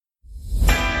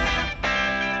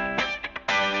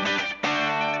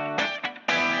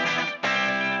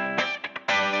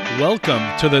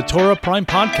Welcome to the Torah Prime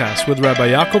Podcast with Rabbi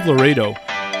Yaakov Laredo.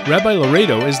 Rabbi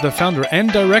Laredo is the founder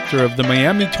and director of the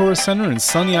Miami Torah Center in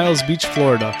Sunny Isles Beach,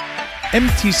 Florida.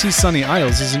 MTC Sunny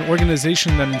Isles is an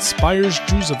organization that inspires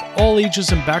Jews of all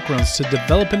ages and backgrounds to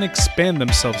develop and expand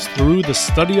themselves through the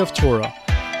study of Torah.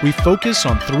 We focus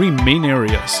on three main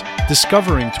areas: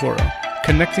 discovering Torah,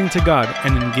 connecting to God,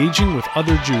 and engaging with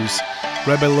other Jews.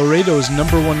 Rabbi Laredo's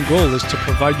number one goal is to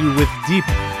provide you with deep,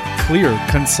 clear,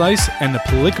 concise, and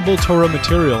applicable Torah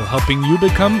material, helping you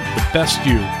become the best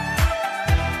you.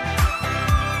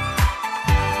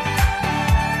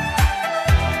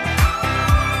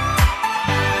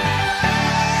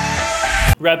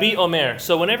 Rabbi Omer.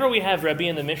 So whenever we have Rabbi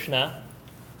in the Mishnah,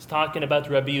 it's talking about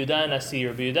Rabbi Yehuda Nasi.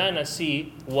 Rabbi Yehuda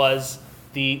Nasi was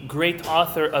the great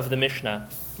author of the Mishnah,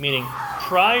 meaning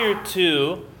prior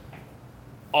to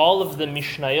all of the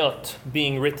Mishnayot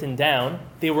being written down,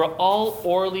 they were all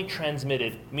orally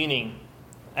transmitted, meaning,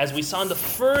 as we saw in the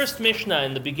first Mishnah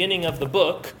in the beginning of the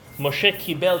book, Moshe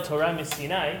Kibel Torah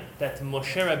Misinai, that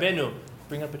Moshe Rabbeinu,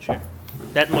 bring up a chair,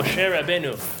 that Moshe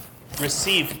Rabbeinu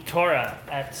received Torah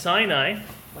at Sinai.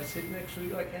 I sit next to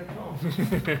you, I can't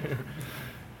know.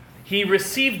 He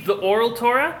received the oral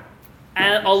Torah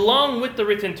along with the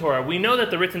written Torah. We know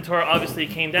that the written Torah obviously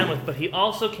came down with, but he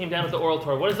also came down with the oral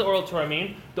Torah. What does the oral Torah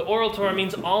mean? The oral Torah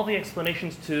means all the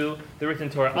explanations to the written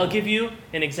Torah. I'll give you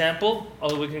an example,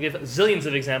 although we can give zillions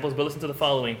of examples, but listen to the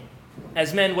following.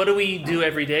 As men, what do we do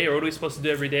every day, or what are we supposed to do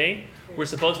every day? We're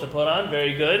supposed to put on,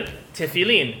 very good,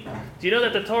 tefillin. Do you know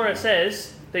that the Torah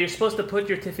says that you're supposed to put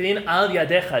your tefillin al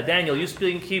yadecha? Daniel, you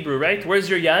speak Hebrew, right? Where's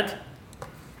your yad?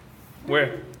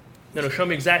 Where? No, show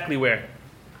me exactly where.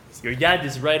 Your yad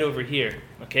is right over here,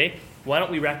 okay? Why don't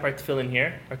we wrap our tefillin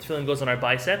here? Our tefillin goes on our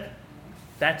bicep.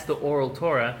 That's the oral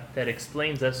Torah that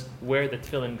explains us where the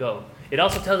tefillin go. It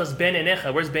also tells us ben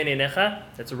enecha. Where's ben enecha?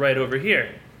 That's right over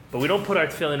here. But we don't put our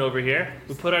tefillin over here.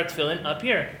 We put our tefillin up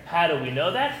here. How do we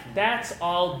know that? That's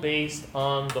all based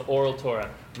on the oral Torah.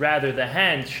 Rather, the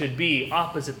hand should be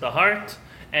opposite the heart,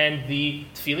 and the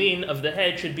tefillin of the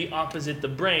head should be opposite the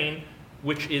brain,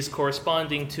 which is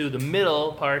corresponding to the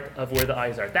middle part of where the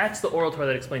eyes are. That's the oral Torah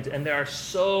that explains it. And there are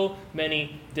so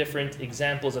many different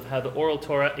examples of how the oral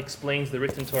Torah explains the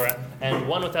written Torah, and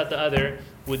one without the other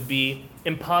would be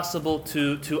impossible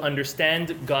to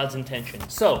understand God's intention.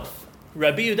 So,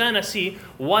 Rabbi Yehuda Nasi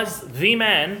was the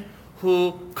man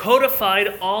who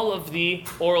codified all of the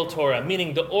oral Torah,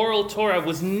 meaning the oral Torah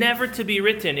was never to be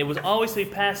written. It was always to be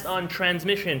passed on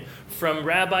transmission from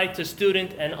rabbi to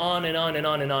student and on and on and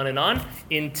on and on and on,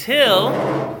 until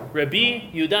Rabbi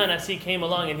Yehuda Nasi came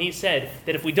along and he said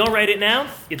that if we don't write it now,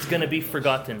 it's going to be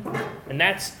forgotten. And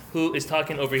that's who is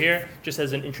talking over here, just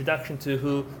as an introduction to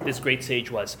who this great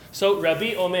sage was. So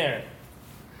Rabbi Omer,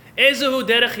 Ezehu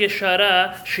derech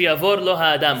yeshara sheyavor lo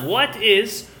ha'adam. What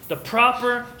is the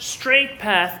proper, straight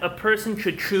path a person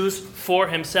should choose for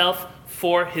himself,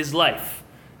 for his life?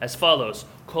 As follows: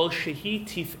 Kol shehi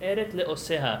tiferet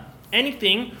le'oseha.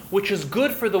 Anything which is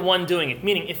good for the one doing it.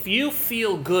 Meaning, if you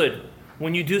feel good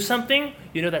when you do something,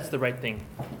 you know that's the right thing.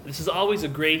 This is always a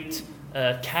great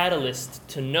catalyst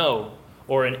to know,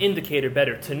 or an indicator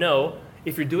better, to know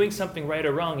if you're doing something right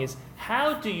or wrong, is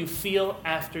how do you feel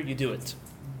after you do it?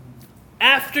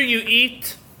 After you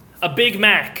eat a Big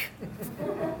Mac.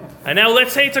 And now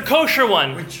let's say it's a kosher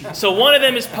one. So one of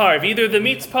them is parv. Either the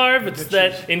meat's parv, it's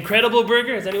that Incredible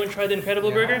Burger. Has anyone tried the Incredible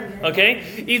Burger?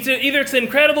 Okay. Either it's an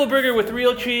Incredible Burger with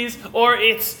real cheese, or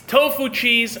it's tofu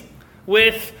cheese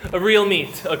with a real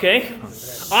meat. Okay.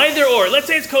 Either or. Let's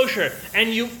say it's kosher,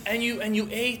 and you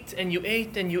ate.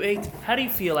 How do you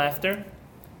feel after?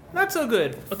 Not so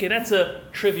good. Okay, that's a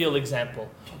trivial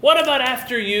example. What about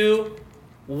after you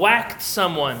whacked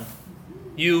someone?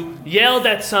 You yelled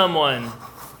at someone.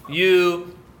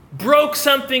 You broke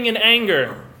something in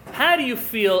anger. How do you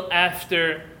feel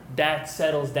after that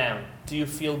settles down? Do you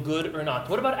feel good or not?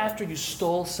 What about after you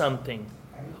stole something?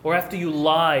 Or after you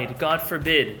lied, God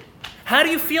forbid? How do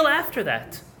you feel after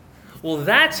that? Well,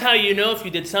 that's how you know if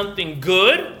you did something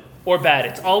good or bad.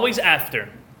 It's always after.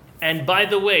 And by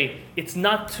the way, it's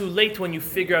not too late when you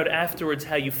figure out afterwards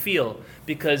how you feel,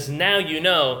 because now you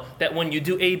know that when you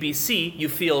do A, B, C, you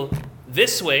feel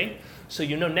this way. So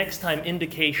you know next time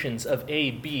indications of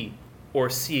A, B, or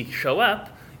C show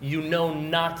up, you know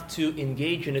not to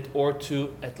engage in it, or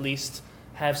to at least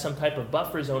have some type of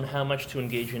buffer zone how much to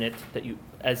engage in it that you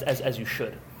as you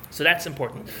should. So that's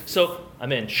important. So,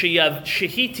 amen.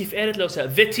 Shehi tiferet lo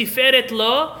v'tiferet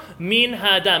lo min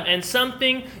ha'adam. And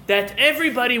something that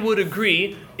everybody would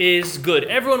agree is good.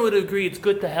 Everyone would agree it's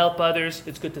good to help others.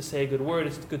 It's good to say a good word.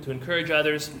 It's good to encourage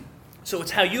others. So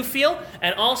it's how you feel,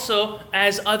 and also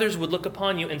as others would look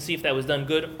upon you and see if that was done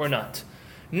good or not.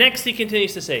 Next, he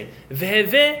continues to say,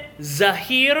 "Veheve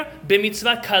zahir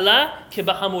b'mitzvah kala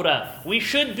kebahamura." We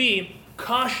should be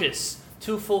cautious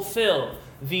to fulfill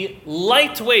the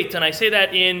lightweight, and I say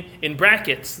that in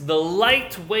brackets, the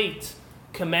lightweight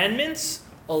commandments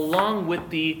along with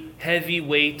the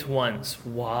heavyweight ones.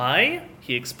 Why?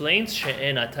 He explains,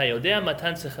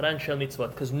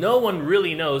 because no one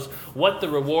really knows what the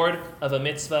reward of a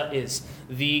mitzvah is.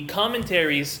 The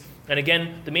commentaries, and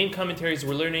again, the main commentaries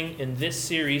we're learning in this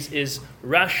series is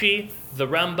Rashi, the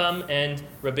Rambam, and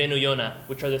Rabbeinu Yonah,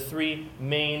 which are the three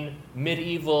main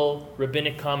medieval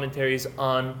rabbinic commentaries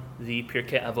on the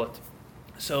Pirkei Avot.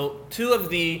 So two of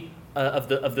the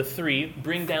three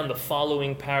bring down the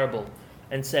following parable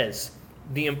and says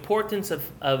the importance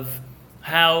of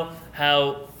how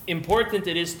important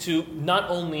it is to not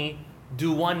only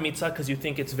do one mitzvah because you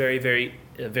think it's very, very,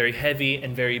 very heavy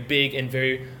and very big and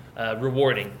very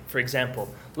rewarding. For example,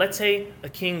 let's say a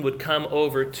king would come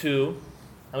over to,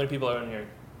 how many people are in here?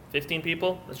 15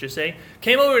 people, let's just say.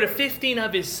 Came over to 15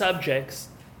 of his subjects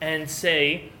and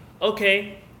say,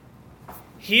 okay,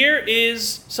 here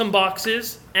is some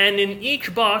boxes, and in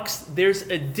each box there's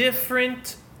a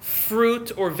different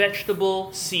fruit or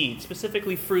vegetable seed,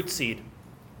 specifically fruit seed.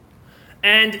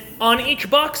 And on each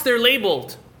box they're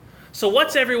labeled. So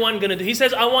what's everyone going to do? He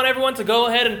says, I want everyone to go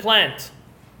ahead and plant.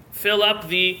 Fill up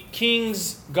the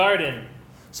king's garden.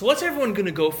 So what's everyone going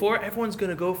to go for? Everyone's going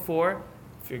to go for,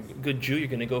 if you're a good Jew, you're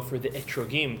going to go for the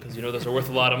etrogim, because you know those are worth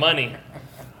a lot of money.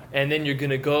 And then you're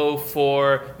going to go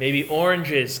for maybe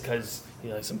oranges, because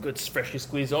some good freshly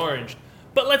squeezed orange.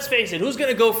 But let's face it, who's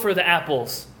going to go for the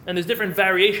apples? And there's different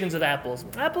variations of apples.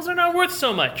 Apples are not worth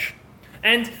so much.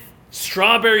 And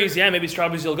strawberries, maybe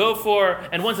strawberries you'll go for,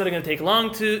 and ones that are going to take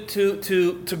long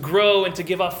to grow and to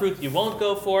give off fruit you won't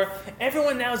go for.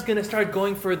 Everyone now is going to start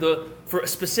going for a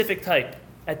specific type.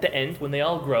 At the end, when they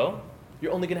all grow,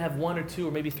 you're only going to have one or two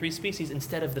or maybe three species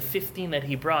instead of the 15 that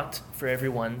he brought for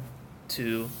everyone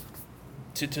to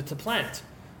plant.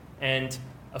 And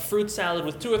a fruit salad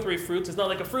with 2 or 3 fruits is not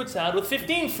like a fruit salad with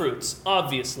 15 fruits,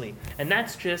 obviously. And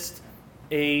that's just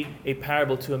a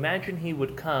parable to imagine he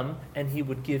would come and he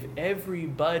would give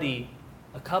everybody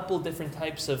a couple different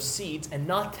types of seeds and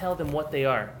not tell them what they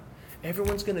are.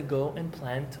 Everyone's going to go and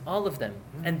plant all of them.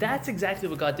 And that's exactly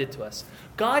what God did to us.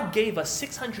 God gave us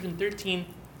 613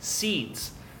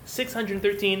 seeds,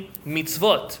 613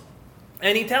 mitzvot.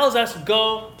 And he tells us,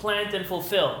 go plant and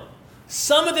fulfill.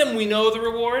 Some of them we know the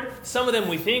reward. Some of them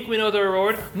we think we know the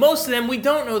reward. Most of them we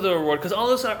don't know the reward because all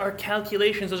those are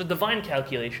calculations. Those are divine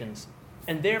calculations.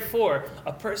 And therefore,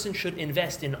 a person should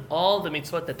invest in all the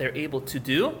mitzvot that they're able to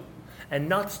do and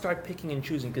not start picking and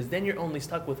choosing, because then you're only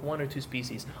stuck with 1 or 2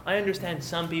 species. I understand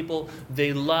some people,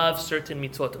 they love certain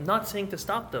mitzvot. I'm not saying to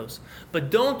stop those. But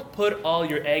don't put all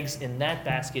your eggs in that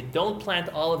basket. Don't plant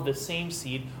all of the same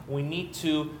seed. We need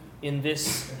to, in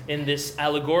this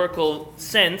allegorical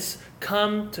sense,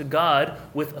 come to God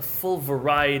with a full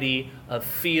variety of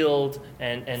field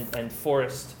and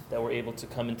forest that we're able to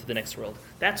come into the next world.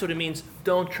 That's what it means.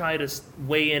 Don't try to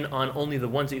weigh in on only the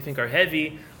ones that you think are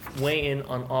heavy. Weigh in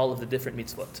on all of the different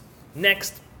mitzvot.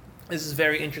 Next, this is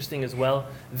very interesting as well.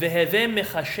 And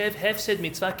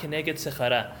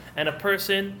a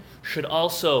person should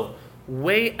also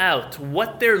weigh out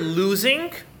what they're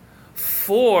losing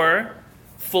for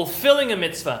fulfilling a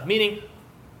mitzvah. Meaning,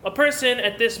 a person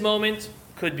at this moment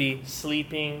could be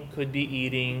sleeping, could be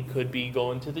eating, could be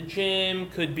going to the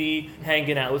gym, could be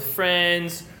hanging out with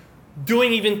friends,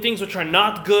 doing even things which are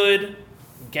not good,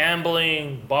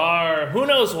 gambling, bar, who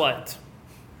knows what.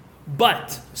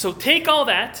 But, so take all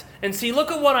that and see,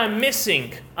 look at what I'm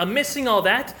missing. I'm missing all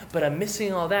that, but I'm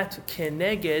missing all that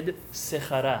keneged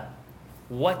sechara.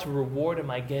 What reward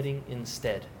am I getting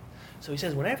instead? So he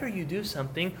says, whenever you do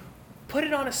something, put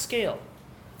it on a scale,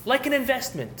 like an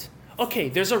investment. Okay,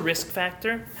 there's a risk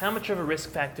factor. How much of a risk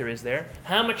factor is there?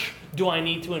 How much do I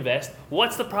need to invest?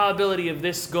 What's the probability of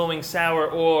this going sour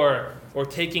or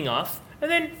taking off? And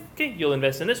then, okay, you'll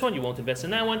invest in this one, you won't invest in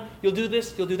that one. You'll do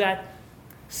this, you'll do that.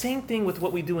 Same thing with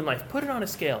what we do in life. Put it on a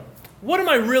scale. What am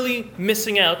I really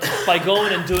missing out by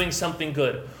going and doing something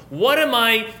good? What am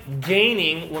I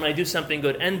gaining when I do something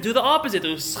good? And do the opposite.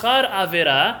 Do schar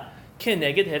avera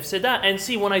keneged hefseda. And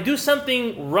see, when I do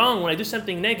something wrong, when I do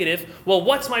something negative, well,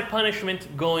 what's my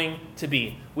punishment going to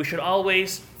be? We should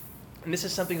always, and this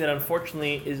is something that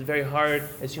unfortunately is very hard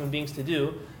as human beings to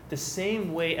do, the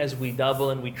same way as we double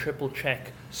and we triple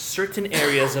check certain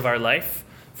areas of our life,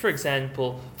 for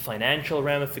example, financial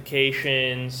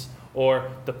ramifications, or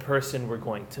the person we're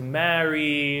going to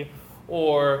marry,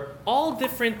 or all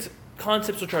different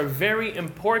concepts which are very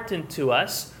important to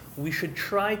us, we should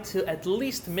try to at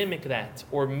least mimic that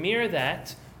or mirror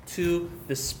that to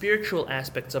the spiritual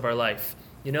aspects of our life.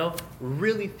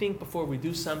 Really think before we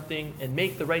do something and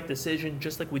make the right decision,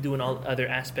 just like we do in all other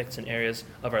aspects and areas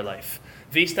of our life.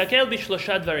 V'yistakel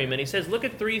b'shlosha dvarim, and he says, look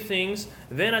at three things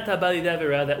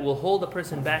that will hold a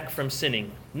person back from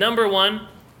sinning. Number one,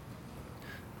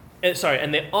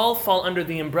 and they all fall under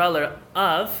the umbrella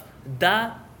of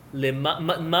da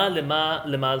lema'ala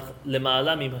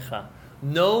mimcha.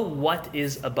 Know what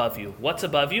is above you. What's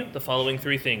above you? The following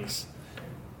three things.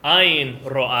 Ayin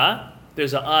ro'ah.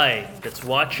 There's an eye that's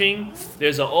watching.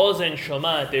 There's an ozen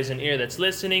shomat. There's an ear that's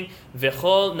listening.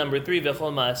 V'chol, number three,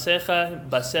 v'chol ma'asecha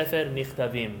basefer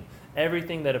nichtavim.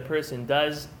 Everything that a person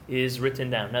does is written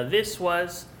down. Now this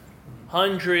was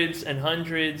hundreds and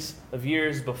hundreds of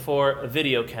years before a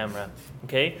video camera.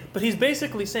 Okay? But he's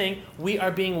basically saying we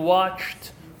are being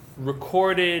watched,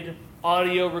 recorded,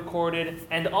 audio recorded,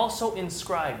 and also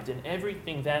inscribed in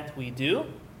everything that we do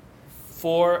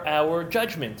for our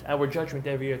judgment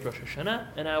every year at Rosh Hashanah,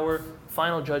 and our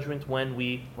final judgment when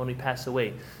we pass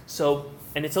away. So,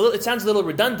 and it sounds a little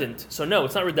redundant. So no,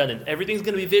 it's not redundant. Everything's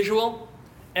going to be visual.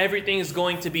 Everything is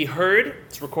going to be heard.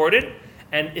 It's recorded.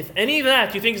 And if any of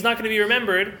that you think is not going to be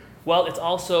remembered, well, it's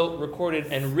also recorded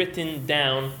and written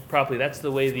down properly. That's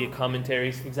the way the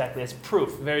commentaries exactly as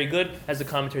proof. Very good, as the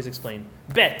commentaries explain.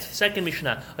 Bet, second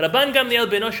Mishnah. Rabban Gamliel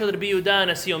beno shel Rabbi Yehuda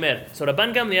Nasi Omer. So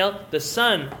Rabban Gamliel, the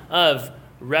son of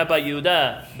Rabbi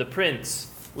Yehuda, the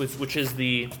prince, which is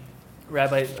the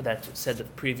rabbi that said the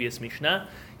previous Mishnah,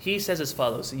 he says as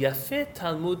follows: Yafeh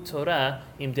Talmud Torah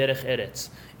im derech eretz.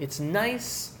 It's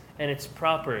nice and it's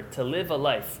proper to live a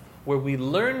life where we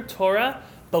learn Torah,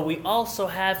 but we also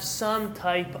have some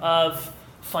type of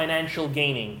financial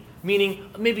gaining. Meaning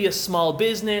maybe a small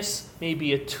business,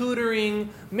 maybe a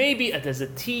tutoring, maybe as a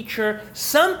teacher,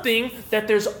 something that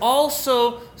there's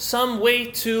also some way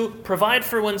to provide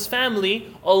for one's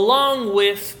family along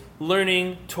with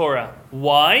learning Torah.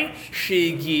 Why?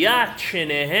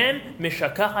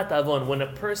 When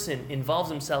a person involves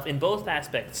himself in both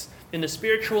aspects, in the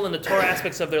spiritual and the Torah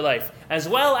aspects of their life, as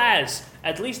well as,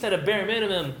 at least at a bare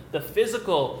minimum, the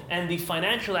physical and the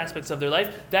financial aspects of their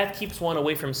life, that keeps one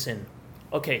away from sin.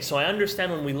 Okay, so I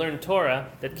understand when we learn Torah,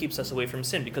 that keeps us away from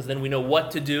sin, because then we know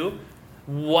what to do,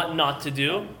 what not to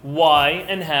do, why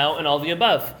and how, and all the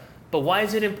above. But why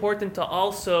is it important to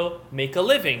also make a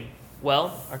living?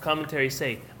 Well, our commentaries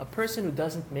say, a person who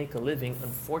doesn't make a living,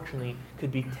 unfortunately,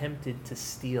 could be tempted to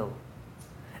steal.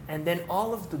 And then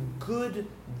all of the good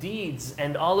deeds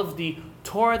and all of the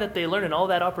Torah that they learn and all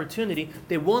that opportunity,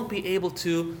 they won't be able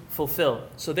to fulfill.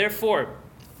 So therefore,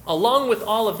 along with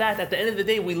all of that, at the end of the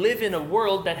day, we live in a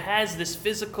world that has this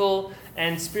physical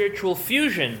and spiritual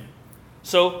fusion.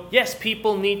 So yes,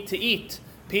 people need to eat.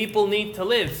 People need to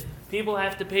live. People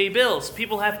have to pay bills.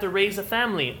 People have to raise a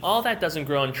family. All that doesn't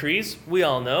grow on trees, we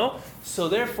all know. So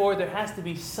therefore, there has to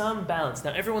be some balance.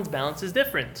 Now, everyone's balance is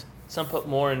different. Some put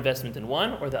more investment in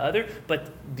one or the other,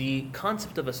 but the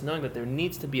concept of us knowing that there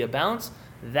needs to be a balance,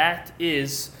 that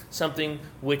is something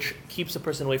which keeps a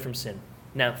person away from sin.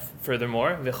 Now,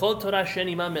 furthermore, and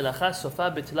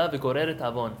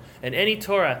any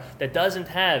Torah that doesn't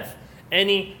have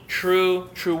any true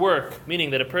work, meaning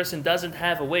that a person doesn't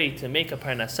have a way to make a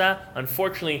parnasah,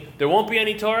 unfortunately, there won't be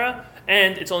any Torah,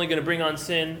 and it's only going to bring on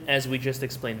sin, as we just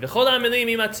explained.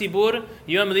 Anyone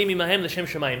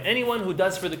who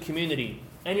does for the community,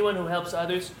 anyone who helps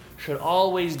others, should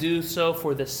always do so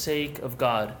for the sake of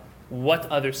God. What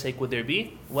other sake would there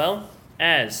be? Well,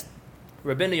 as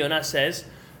Rabbeinu Yonah says,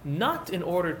 not in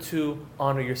order to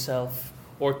honor yourself,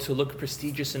 or to look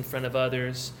prestigious in front of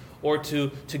others, or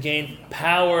to gain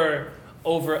power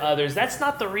over others. That's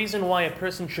not the reason why a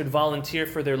person should volunteer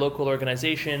for their local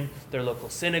organization, their local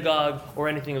synagogue, or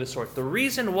anything of the sort. The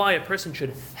reason why a person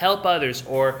should help others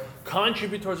or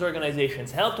contribute towards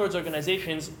organizations, help towards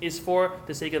organizations, is for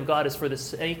the sake of God, is for the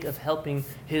sake of helping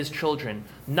His children.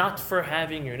 Not for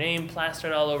having your name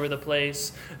plastered all over the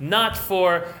place, not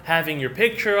for having your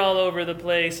picture all over the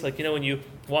place. Like, when you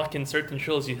walk in certain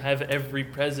shuls, you have every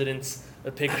president's a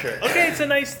picture. Okay, it's a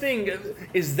nice thing.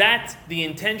 Is that the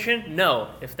intention? No.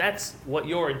 If that's what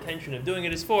your intention of doing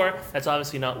it is for, that's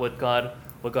obviously not what God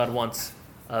wants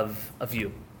of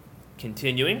you.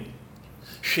 Continuing.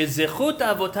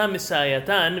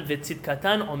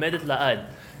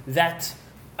 That,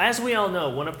 as we all know,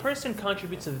 when a person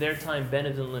contributes of their time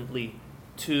benevolently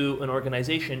to an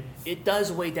organization, it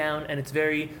does weigh down, and it's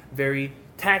very, very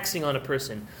taxing on a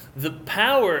person. The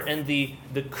power and the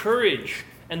courage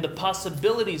and the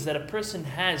possibilities that a person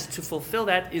has to fulfill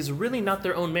that is really not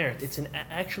their own merit. It's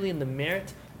actually in the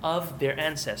merit of their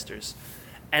ancestors.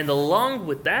 And along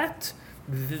with that,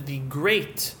 the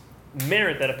great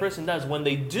merit that a person does when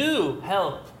they do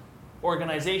help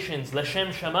organizations,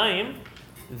 Lashem Shamayim,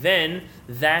 then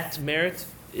that merit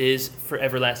is for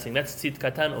everlasting. That's Tzid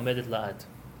Katan Omedet La'ad.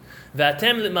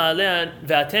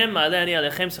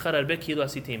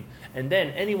 And then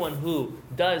anyone who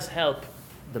does help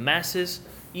the masses,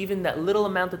 even that little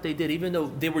amount that they did, even though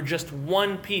they were just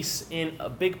one piece in a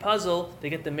big puzzle, they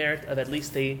get the merit of at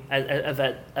least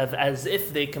as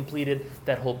if they completed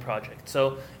that whole project.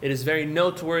 So it is very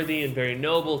noteworthy and very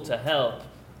noble to help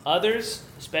others,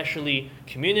 especially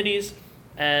communities,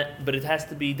 but it has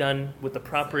to be done with the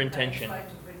proper intention. I try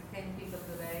to bring 10 people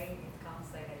today, it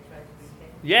counts like I try to bring 10.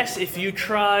 Yes, if you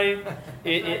try,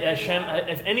 Hashem,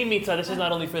 if any mitzvah, this is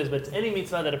not only for this, but it's any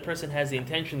mitzvah that a person has the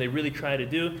intention, they really try to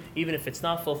do, even if it's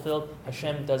not fulfilled,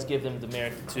 Hashem does give them the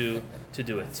merit to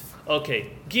do it.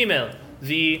 Okay, Gimel,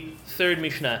 the third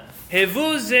Mishnah.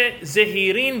 Hevu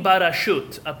zehirin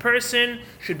barashut. A person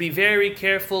should be very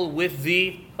careful with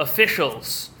the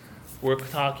officials. We're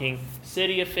talking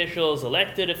city officials,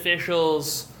 elected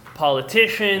officials,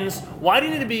 politicians. Why do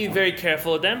you need to be very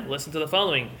careful with them? Listen to the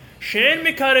following. You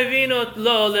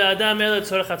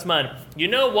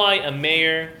know why a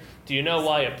mayor, do you know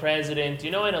why a president, do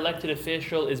you know why an elected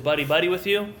official is buddy-buddy with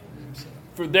you?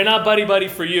 They're not buddy-buddy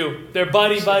for you. They're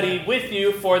buddy-buddy with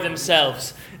you for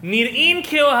themselves.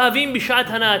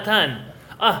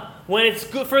 When it's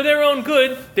good for their own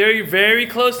good, they're very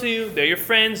close to you. They're your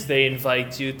friends. They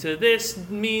invite you to this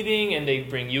meeting, and they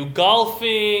bring you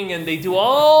golfing, and they do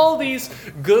all these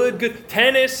good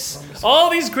tennis, all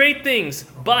these great things.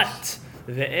 But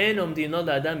when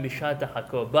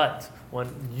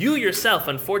you yourself,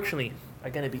 unfortunately, are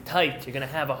going to be tight, you're going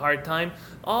to have a hard time,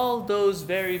 all those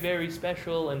very, very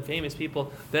special and famous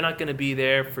people, they're not going to be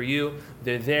there for you.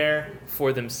 They're there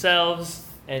for themselves.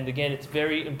 And again, it's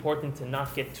very important to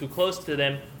not get too close to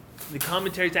them. The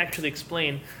commentaries actually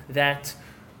explain that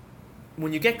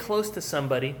when you get close to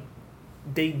somebody,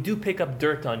 they do pick up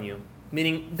dirt on you.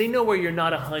 Meaning, they know where you're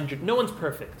not 100. No one's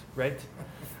perfect, right?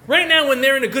 Right now, when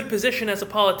they're in a good position as a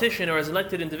politician or as an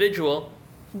elected individual,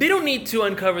 they don't need to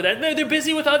uncover that. They're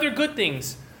busy with other good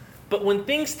things. But when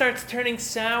things start turning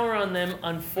sour on them,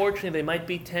 unfortunately, they might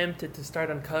be tempted to start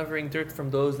uncovering dirt from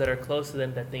those that are close to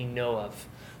them that they know of.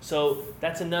 So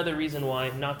that's another reason why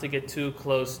not to get too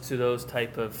close to those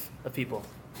type of people.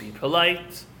 Be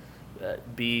polite,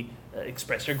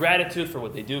 express your gratitude for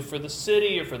what they do for the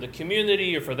city or for the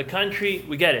community or for the country.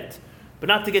 We get it. But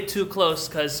not to get too close,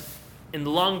 because in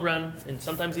the long run, and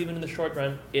sometimes even in the short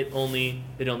run, it only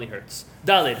hurts.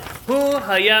 Dalid. Hu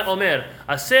haya omer,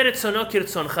 aser etzono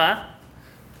kirtzoncha,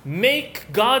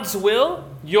 make God's will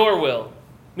your will.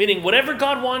 Meaning, whatever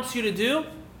God wants you to do,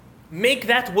 make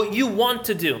that what you want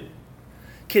to do.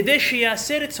 So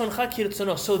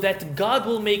that God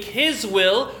will make His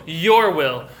will your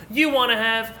will. You want to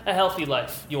have a healthy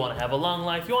life. You want to have a long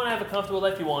life. You want to have a comfortable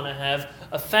life. You want to have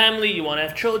a family. You want to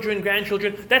have children,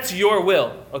 grandchildren. That's your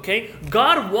will, okay?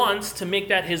 God wants to make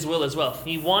that His will as well.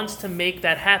 He wants to make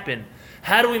that happen.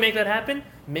 How do we make that happen?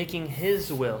 Making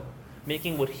His will.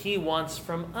 Making what He wants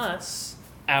from us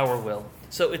our will.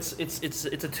 So it's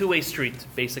a two-way street,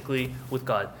 basically, with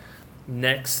God.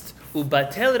 Next,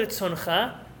 ubatel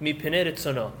ritzoncha mipnei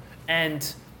ritzono,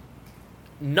 and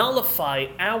nullify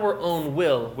our own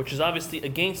will, which is obviously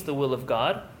against the will of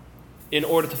God, in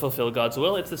order to fulfill God's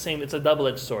will. It's the same. It's a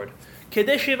double-edged sword.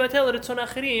 Kedei shevatel ritzon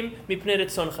achirim mipnei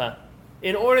ritzoncha,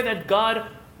 in order that God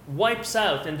wipes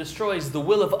out and destroys the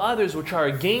will of others which are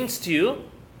against you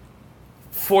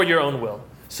for your own will.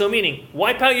 So, meaning,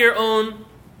 wipe out your own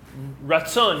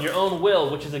ratzon, your own will,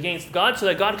 which is against God, so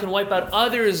that God can wipe out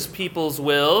others' people's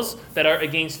wills that are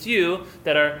against you,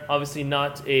 that are obviously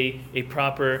not a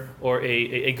proper or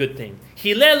a good thing.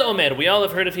 Hillel Omer, we all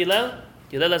have heard of Hillel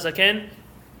HaZaken.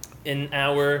 In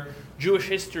our Jewish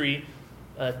history,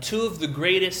 two of the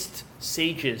greatest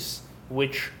sages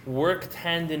which worked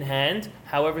hand in hand,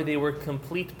 however they were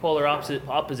complete polar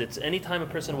opposites. Anytime a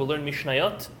person will learn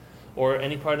Mishnayot, or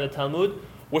any part of the Talmud,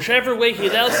 whichever way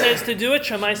Hillel says to do it,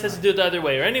 Shammai says to do it the other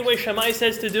way. Or any way Shammai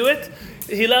says to do it,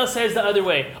 Hillel says the other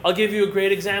way. I'll give you a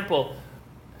great example.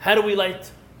 How do we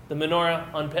light the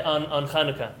menorah on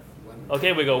Hanukkah?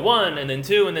 Okay, we go 1, and then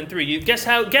 2, and then 3. You guess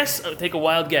how? Take a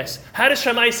wild guess. How does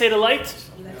Shammai say to light?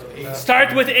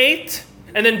 Start with 8,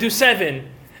 and then do 7.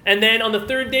 And then on the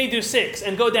third day do 6,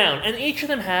 and go down. And each of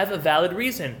them have a valid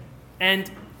reason.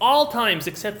 And all times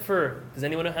except for, does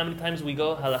anyone know how many times we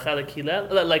go halacha like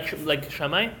Hillel, like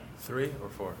Shammai? 3 or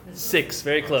 4? 6,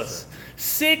 very close.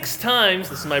 6 times,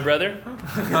 this is my brother.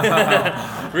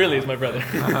 Really, is my brother.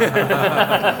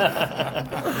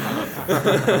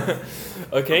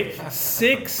 Okay,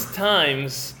 6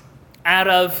 times out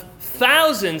of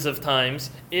thousands of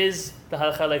times is the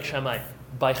halacha like Shammai.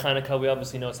 By Hanukkah, we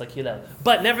obviously know it's like Hillel.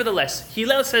 But nevertheless,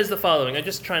 Hillel says the following. I'm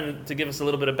just trying to give us a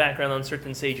little bit of background on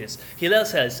certain sages. Hillel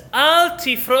says, Al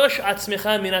tifrosh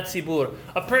atzmecha min hatzibur.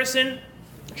 A person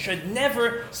should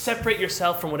never separate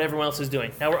yourself from what everyone else is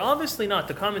doing. Now, we're obviously not,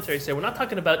 the commentaries say, we're not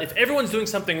talking about if everyone's doing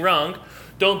something wrong,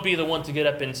 don't be the one to get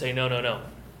up and say, no, no, no.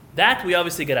 That, we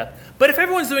obviously get up. But if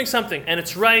everyone's doing something and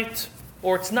it's right,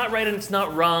 or it's not right and it's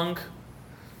not wrong,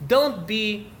 don't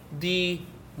be the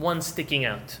one sticking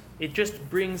out. It just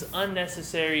brings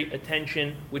unnecessary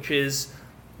attention, which is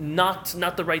not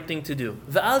the right thing to do.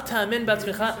 V'al ta'amin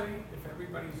b'atzmecha. If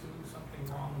everybody's doing something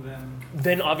wrong,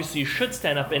 then obviously you should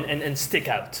stand up and stick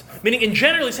out. Meaning, in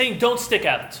generally saying, don't stick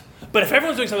out. But if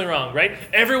everyone's doing something wrong, right?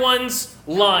 Everyone's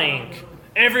lying.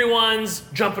 Everyone's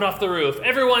jumping off the roof.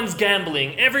 Everyone's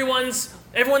gambling. Everyone's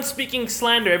speaking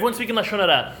slander. Everyone's speaking lashon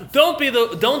hara. Don't be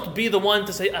the one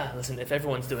to say, listen, if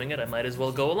everyone's doing it, I might as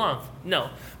well go along. No.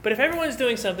 But if everyone's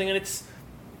doing something and it's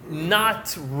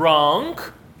not wrong,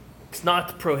 it's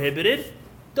not prohibited,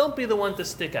 don't be the one to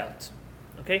stick out.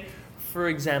 Okay? For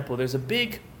example, there's a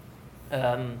big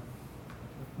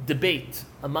debate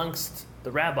amongst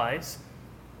the rabbis.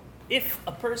 If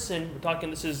a person, we're talking,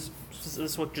 this is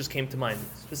what just came to mind,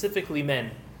 specifically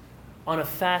men, on a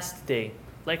fast day,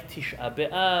 like Tisha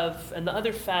B'Av and the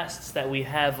other fasts that we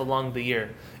have along the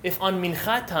year, if on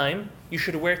mincha time you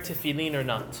should wear tefillin or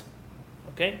not.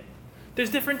 Okay? There's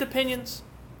different opinions.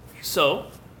 So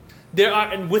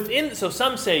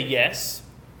some say yes,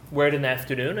 wear it in the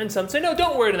afternoon, and some say no,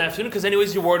 don't wear it in the afternoon because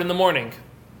anyways you wore it in the morning.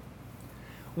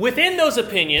 Within those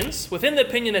opinions, within the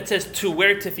opinion that says to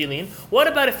wear tefillin, what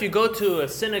about if you go to a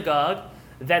synagogue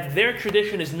that their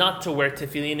tradition is not to wear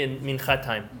tefillin in mincha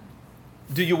time?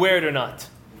 Do you wear it or not?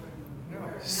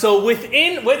 So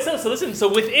within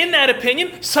that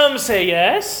opinion, some say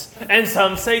yes and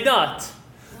some say not.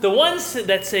 The ones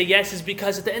that say yes is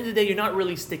because at the end of the day you're not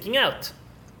really sticking out.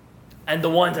 And the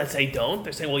ones that say don't,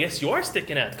 they're saying, well, yes, you are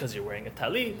sticking out because you're wearing a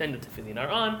talit and the tefillin are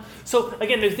on. So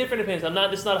again, there's different opinions.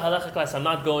 This is not a halacha class. I'm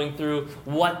not going through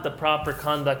what the proper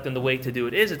conduct and the way to do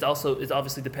it is. It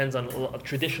obviously depends on a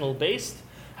traditional based.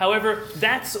 However,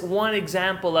 that's one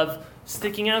example of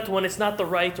sticking out when it's not the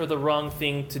right or the wrong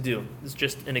thing to do. It's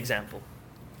just an example.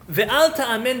 A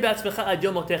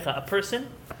person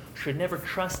should never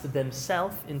trust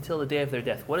themselves until the day of their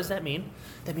death. What does that mean?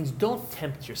 That means don't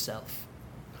tempt yourself.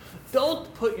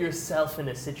 Don't put yourself in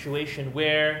a situation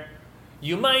where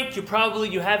you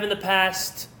have in the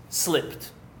past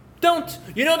slipped. Don't.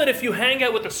 You know that if you hang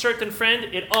out with a certain friend,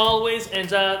 it always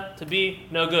ends up to be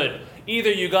no good.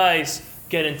 Either you guys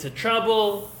get into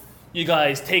trouble, you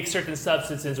guys take certain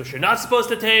substances which you're not supposed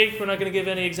to take, we're not going to give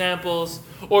any examples,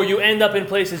 or you end up in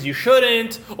places you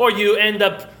shouldn't, or you end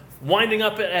up winding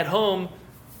up at home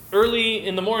early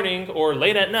in the morning or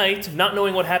late at night, not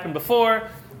knowing what happened before.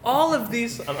 All of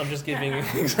these, I'm just giving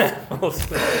examples.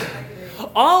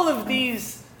 All of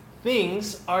these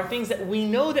things are things that we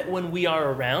know that when we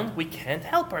are around, we can't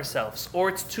help ourselves, or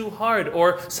it's too hard,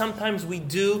 or sometimes we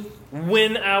do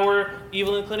win our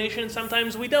evil inclination, and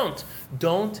sometimes we don't.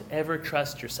 Don't ever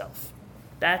trust yourself.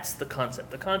 That's the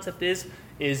concept. The concept is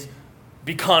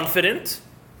be confident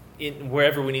in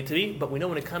wherever we need to be, but we know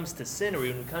when it comes to sin or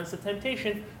when it comes to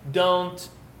temptation, don't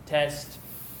test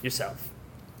yourself.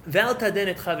 Don't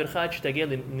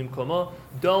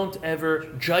ever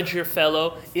judge your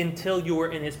fellow until you are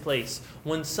in his place.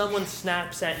 When someone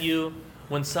snaps at you,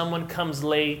 when someone comes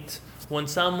late, when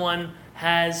someone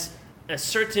has a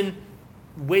certain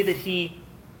way that he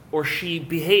or she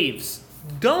behaves,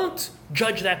 don't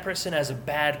judge that person as a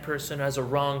bad person, as a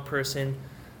wrong person.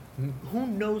 Who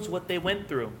knows what they went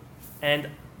through? And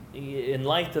in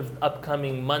light of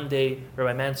upcoming Monday,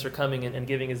 Rabbi Mansour coming and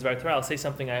giving his Dvar Torah, I'll say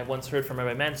something I once heard from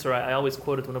Rabbi Mansour. I always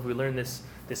quote it whenever we learn this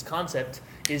concept,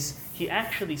 is he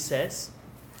actually says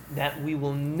that we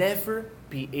will never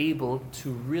be able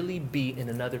to really be in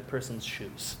another person's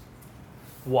shoes.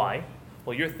 Why?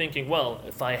 Well, you're thinking, well,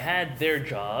 if I had their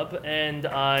job and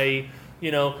I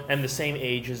am the same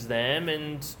age as them,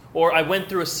 or I went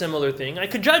through a similar thing, I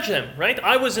could judge them, right?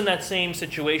 I was in that same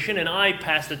situation and I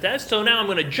passed the test, so now I'm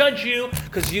going to judge you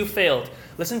because you failed.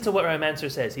 Listen to what Rabbi Mansour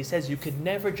says. He says you could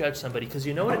never judge somebody because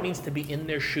you know what it means to be in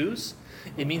their shoes?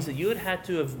 It means that you would have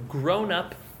to have grown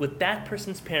up with that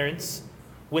person's parents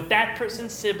with that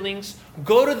person's siblings,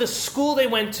 go to the school they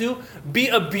went to, be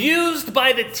abused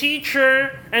by the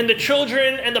teacher and the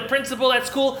children and the principal at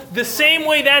school the same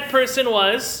way that person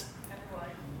was.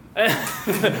 We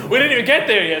didn't even get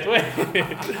there yet. Wait.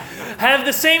 Have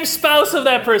the same spouse of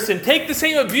that person. Take the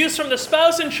same abuse from the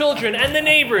spouse and children and the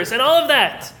neighbors and all of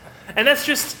that. And that's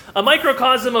just a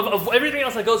microcosm of everything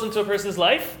else that goes into a person's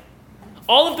life.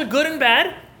 All of the good and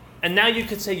bad. And now you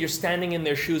could say you're standing in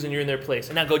their shoes and you're in their place.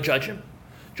 And now go judge them.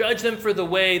 Judge them for the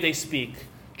way they speak.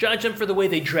 Judge them for the way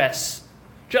they dress.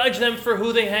 Judge them for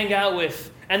who they hang out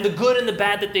with. And the good and the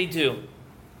bad that they do.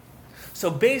 So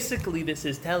basically this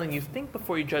is telling you, think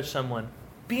before you judge someone.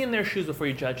 Be in their shoes before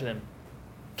you judge them.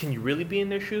 Can you really be in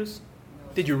their shoes?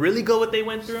 Did you really go what they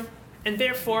went through? And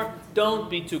therefore, don't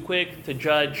be too quick to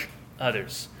judge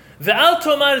others. Don't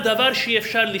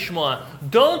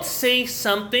say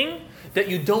something that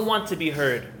you don't want to be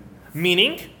heard.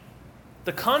 Meaning,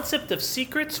 the concept of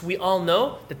secrets, we all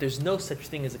know that there's no such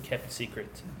thing as a kept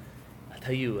secret. I'll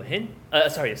tell you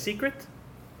a secret.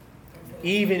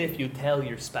 Even if you tell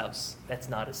your spouse, that's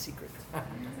not a secret.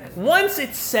 Once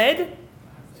it's said,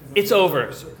 it's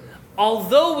over.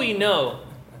 Although we know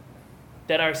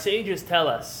that our sages tell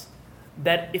us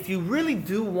that if you really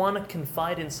do want to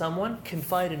confide in someone,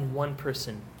 confide in one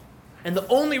person. And the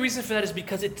only reason for that is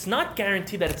because it's not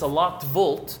guaranteed that it's a locked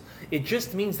vault. It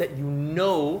just means that you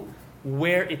know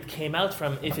where it came out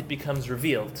from if it becomes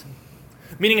revealed.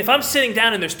 Meaning if I'm sitting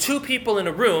down and there's two people in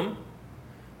a room,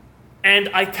 and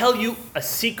I tell you a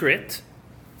secret,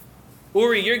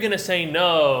 Uri, you're going to say,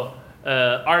 no,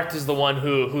 Art is the one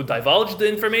who divulged the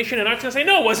information, and Art's going to say,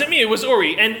 no, it wasn't me, it was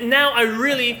Uri. And now I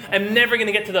really am never going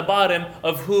to get to the bottom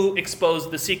of who exposed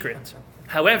the secret.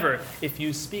 However, if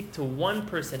you speak to one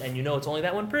person and you know it's only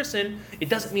that one person, it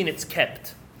doesn't mean it's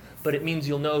kept, but it means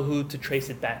you'll know who to trace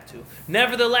it back to.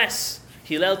 Nevertheless,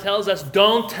 Hillel tells us,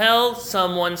 don't tell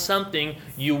someone something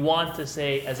you want to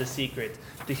say as a secret.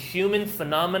 The human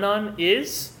phenomenon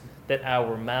is that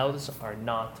our mouths are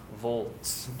not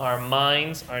vaults. Our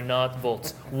minds are not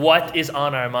vaults. What is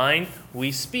on our mind?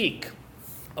 We speak.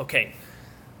 Okay.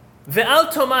 This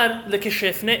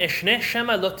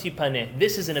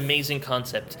is an amazing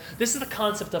concept. This is the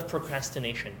concept of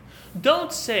procrastination.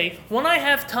 Don't say, when I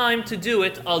have time to do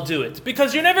it, I'll do it.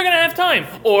 Because you're never going to have time.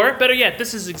 Or, better yet,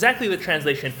 this is exactly the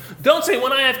translation. Don't say,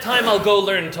 when I have time, I'll go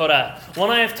learn Torah.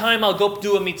 When I have time, I'll go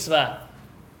do a mitzvah.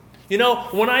 You know,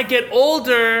 when I get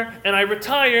older and I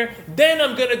retire, then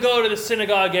I'm going to go to the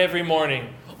synagogue every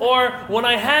morning. Or when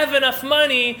I have enough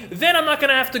money, then I'm not going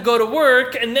to have to go to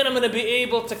work, and then I'm going to be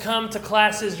able to come to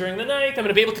classes during the night. I'm going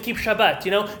to be able to keep Shabbat,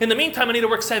 you know. In the meantime, I need to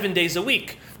work 7 days a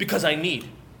week because I need.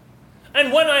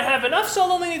 And when I have enough, so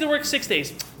I'll only need to work 6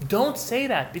 days. Don't say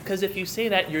that, because if you say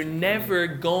that, you're never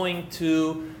going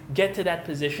to get to that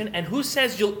position. And who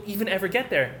says you'll even ever get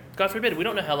there? God forbid, we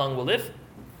don't know how long we'll live.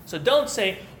 So don't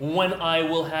say, when I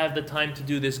will have the time to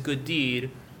do this good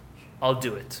deed, I'll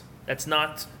do it.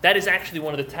 That is actually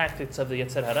one of the tactics of the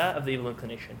Yetzer Hara, of the evil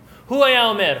inclination. Hu haya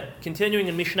omer, continuing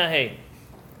in Mishnah Hey.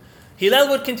 Hillel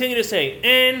would continue to say,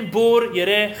 En bur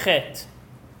yireh chet.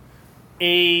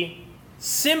 A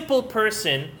simple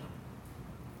person,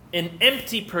 an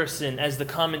empty person, as the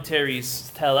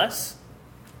commentaries tell us,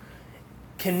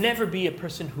 can never be a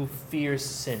person who fears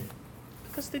sin.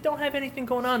 Because they don't have anything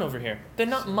going on over here. They're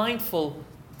not mindful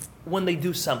when they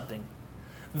do something.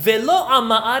 Velo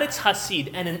ama'aretz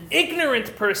hasid, and an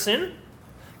ignorant person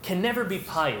can never be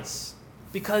pious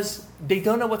because they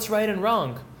don't know what's right and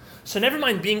wrong. So never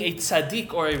mind being a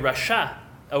tzaddik or a rasha,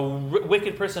 a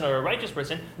wicked person or a righteous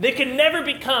person, they can never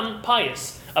become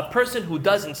pious. A person who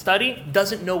doesn't study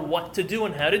doesn't know what to do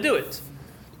and how to do it.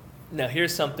 Now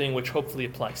here's something which hopefully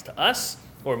applies to us,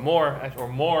 or more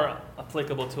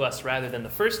applicable to us rather than the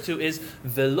first two, is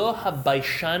velo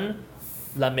habaishan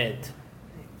lamed.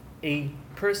 A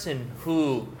person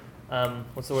who,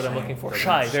 what's the word I'm looking for?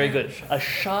 Shy, very good. A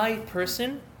shy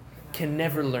person can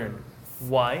never learn.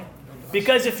 Why?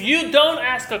 Because if you don't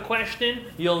ask a question,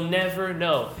 you'll never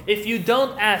know. If you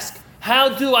don't ask, how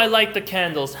do I light the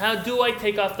candles? How do I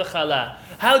take off the challah?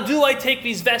 How do I take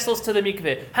these vessels to the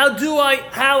mikveh? How do I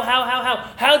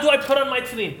put on my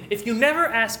tefillin? If you never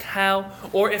ask how,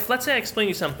 or if, let's say I explain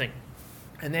you something,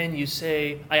 and then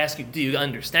I ask you, do you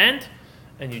understand?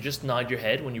 And you just nod your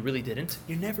head when you really didn't,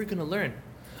 you're never going to learn.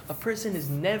 A person is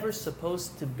never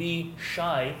supposed to be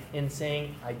shy in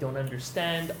saying, I don't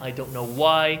understand, I don't know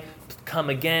why,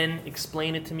 come again,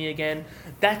 explain it to me again.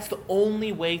 That's the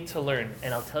only way to learn.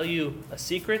 And I'll tell you a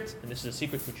secret, and this is a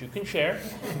secret which you can share,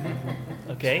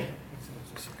 okay,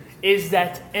 is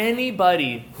that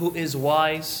anybody who is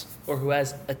wise or who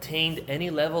has attained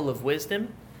any level of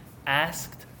wisdom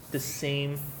asked the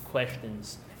same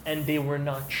questions. And they were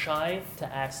not shy to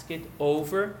ask it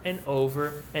over and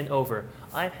over and over.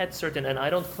 I've had certain, and I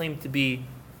don't claim to be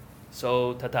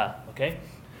so tata, okay?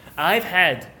 I've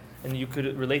had, and you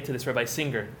could relate to this, Rabbi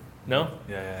Singer, no?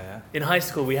 Yeah. In high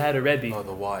school, we had a Rebbe. Oh,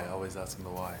 the why. Always asking the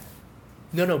why.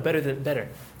 No, better.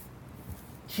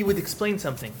 He would explain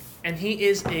something, and he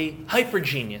is a hyper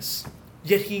genius,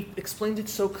 yet he explained it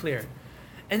so clear.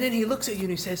 And then he looks at you and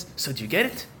he says, so do you get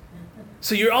it?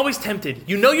 So you're always tempted.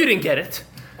 You know you didn't get it.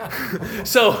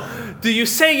 So do you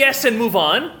say yes and move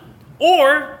on,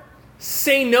 or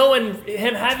say no and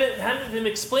have him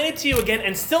explain it to you again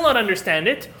and still not understand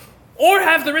it, or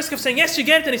have the risk of saying yes, you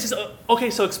get it, and he says, okay,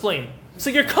 so explain. So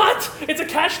you're caught. It's a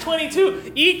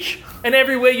catch-22 each and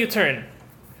every way you turn.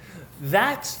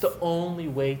 That's the only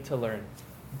way to learn,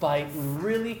 by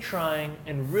really trying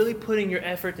and really putting your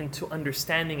effort into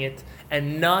understanding it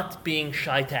and not being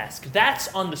shy to ask. That's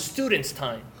on the student's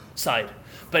side.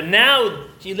 But now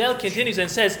Hillel continues and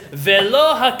says,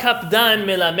 "Velo hakapdan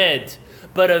melamed."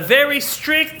 But a very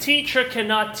strict teacher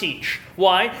cannot teach.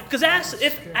 Why? Because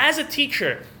as a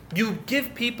teacher, you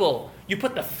give people, you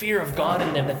put the fear of God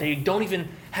in them, that they don't even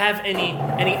have any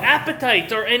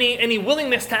appetite or any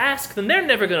willingness to ask, then they're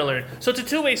never going to learn. So it's a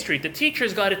two-way street. The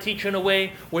teacher's got to teach in a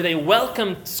way where they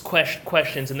welcome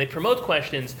questions and they promote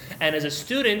questions. And as a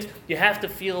student, you have to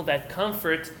feel that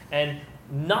comfort and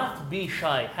not be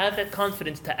shy. Have that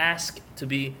confidence to ask to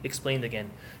be explained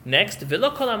again. Next,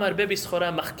 "Velo kol amar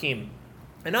bebischora machkim."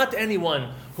 And not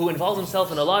anyone who involves himself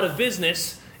in a lot of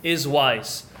business is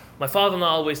wise. My father-in-law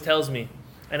always tells me,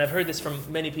 and I've heard this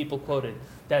from many people quoted,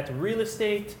 that real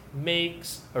estate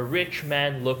makes a rich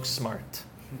man look smart.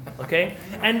 Okay?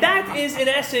 And that is, in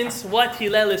essence, what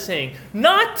Hillel is saying.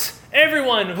 Not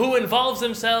everyone who involves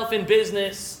himself in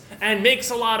business and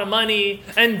makes a lot of money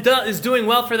and is doing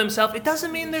well for themselves, it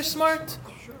doesn't mean they're smart.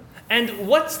 And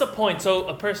what's the point? So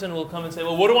a person will come and say,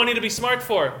 well, what do I need to be smart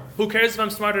for? Who cares if I'm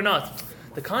smart or not?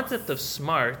 The concept of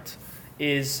smart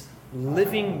is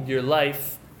living your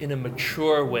life in a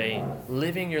mature way,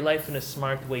 living your life in a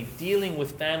smart way, dealing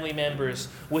with family members,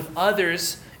 with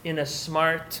others in a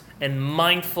smart and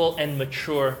mindful and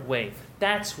mature way.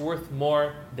 That's worth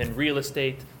more than real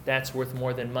estate. That's worth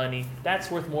more than money. That's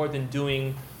worth more than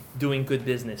doing good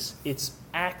business. It's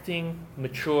acting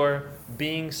mature,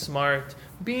 being smart,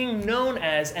 being known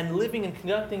as, and living and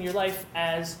conducting your life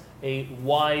as a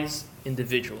wise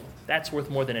individual. That's worth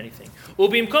more than anything.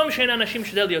 And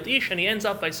he ends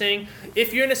up by saying,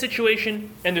 if you're in a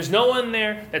situation and there's no one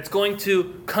there that's going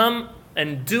to come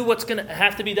and do what's going to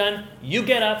have to be done, you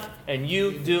get up and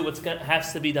you do what's going to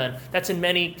has to be done. That's in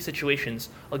many situations.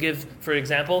 I'll give, for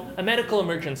example, a medical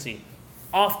emergency.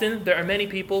 Often there are many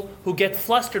people who get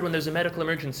flustered when there's a medical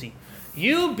emergency.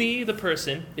 You be the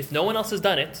person, if no one else has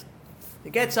done it,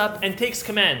 that gets up and takes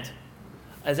command.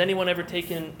 Has anyone ever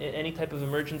taken any type of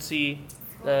emergency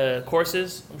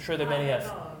courses? I'm sure there many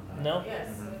have. No?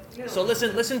 Yes. So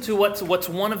listen to what's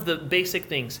one of the basic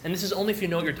things. And this is only if you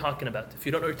know what you're talking about. If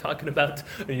you don't know what you're talking about,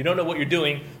 or you don't know what you're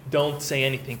doing, don't say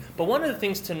anything. But one of the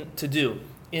things to do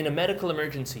in a medical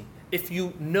emergency, if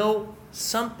you know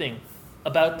something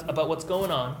about what's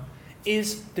going on,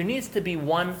 is there needs to be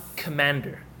one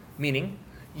commander. Meaning,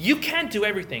 you can't do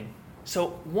everything.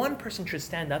 So one person should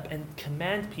stand up and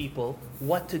command people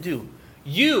what to do.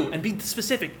 You, and be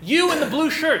specific, you in the blue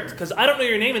shirt, because I don't know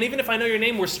your name, and even if I know your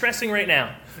name, we're stressing right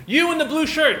now. You in the blue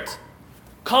shirt,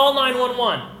 call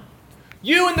 911.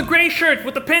 You in the gray shirt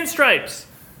with the pinstripes,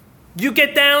 you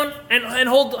get down and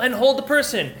hold the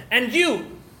person. And you,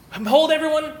 hold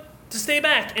everyone to stay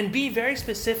back, and be very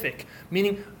specific.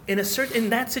 Meaning, in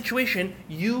that situation,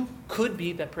 you could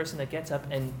be that person that gets up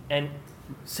and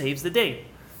saves the day.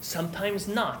 Sometimes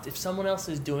not, if someone else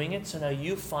is doing it, so now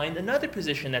you find another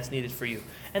position that's needed for you.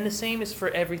 And the same is for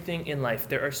everything in life.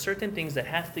 There are certain things that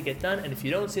have to get done, and if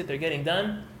you don't see that they're getting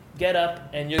done, get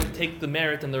up and you take the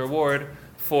merit and the reward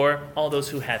for all those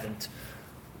who haven't.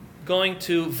 Going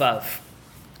to Vav.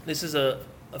 This is a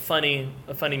funny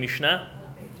Mishnah.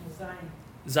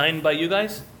 Zayin by you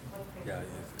guys? Yeah.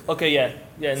 Okay, yeah,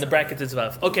 in the brackets it's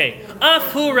Vav. Okay,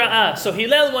 Afu Ra'ah. So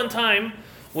Hillel one time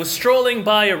was strolling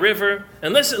by a river,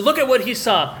 and look at what he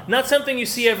saw. Not something you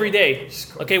see every day.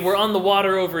 Okay, we're on the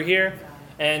water over here,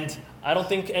 and I don't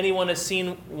think anyone has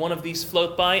seen one of these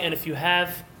float by, and if you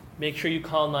have, make sure you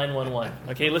call 911.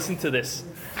 Okay, listen to this.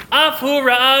 Afu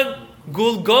ra'ah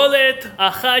gulgolet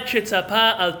achat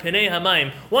shetzapa al penei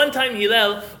hamayim. One time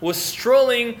Hillel was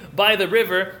strolling by the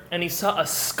river, and he saw a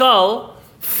skull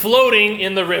floating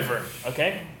in the river.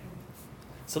 Okay?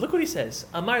 So look what he says.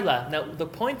 Amar la. Now, the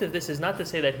point of this is not to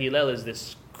say that Hillel is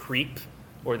this creep,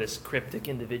 or this cryptic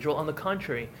individual. On the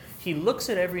contrary, he looks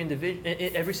at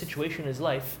every situation in his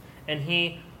life, and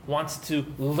he wants to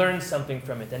learn something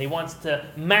from it, and he wants to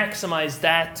maximize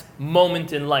that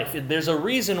moment in life. There's a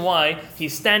reason why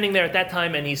he's standing there at that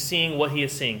time and he's seeing what he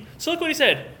is seeing. So look what he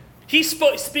said. He's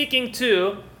speaking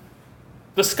to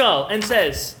the skull and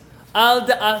says, Al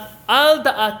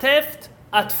da'ateft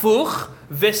atfuch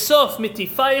vesof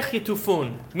mitifayich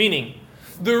yitufun. Meaning,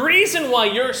 the reason why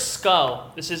your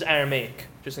skull, this is Aramaic,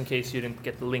 just in case you didn't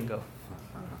get the lingo.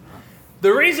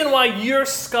 The reason why your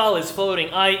skull is floating,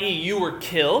 i.e. you were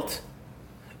killed,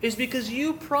 is because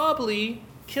you probably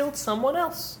killed someone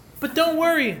else. But don't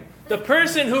worry, the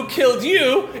person who killed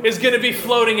you is going to be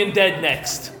floating and dead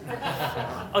next.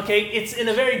 Okay, it's in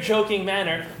a very joking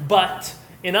manner, but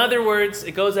in other words,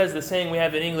 it goes as the saying we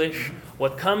have in English,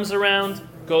 what comes around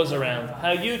goes around.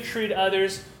 How you treat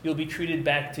others, you'll be treated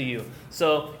back to you.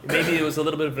 So maybe it was a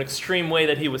little bit of an extreme way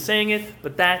that he was saying it,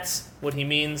 but that's what he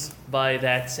means by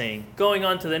that saying. Going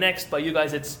on to the next, by you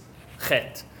guys it's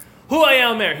chet. Hu haya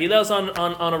omer, he lives on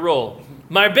a roll.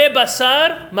 Marbe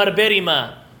basar, marbe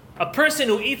rima. A person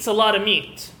who eats a lot of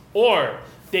meat, or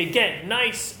they get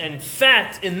nice and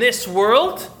fat in this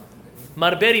world,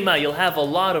 marbe rima, you'll have a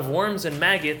lot of worms and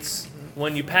maggots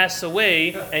when you pass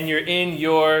away and you're in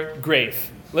your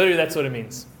grave. Literally, that's what it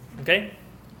means. Okay?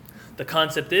 The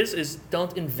concept is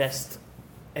don't invest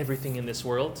everything in this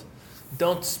world.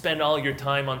 Don't spend all your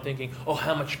time on thinking, oh,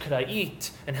 how much could I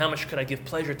eat? And how much could I give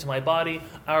pleasure to my body?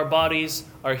 Our bodies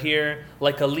are here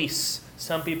like a lease.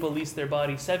 Some people lease their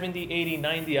body 70, 80,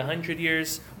 90, 100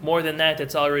 years. More than that,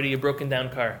 it's already a broken down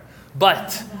car.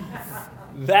 But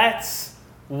that's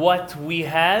what we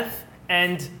have.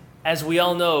 And as we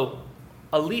all know,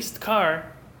 a leased car,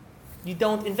 you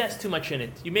don't invest too much in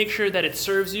it. You make sure that it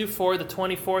serves you for the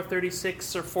 24,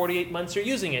 36, or 48 months you're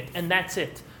using it, and that's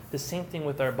it. The same thing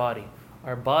with our body.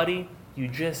 Our body, you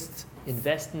just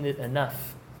invest in it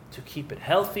enough to keep it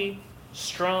healthy,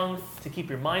 strong, to keep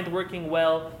your mind working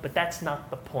well, but that's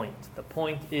not the point. The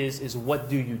point is what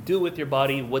do you do with your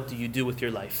body? What do you do with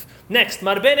your life? Next,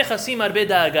 marbe nechasi marbe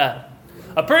da'aga.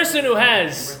 A person who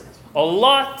has a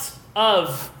lot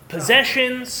of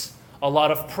possessions, a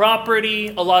lot of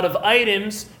property, a lot of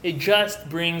items, it just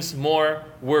brings more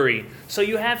worry. So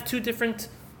you have two different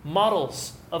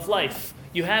models of life.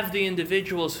 You have the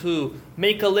individuals who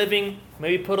make a living,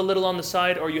 maybe put a little on the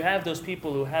side, or you have those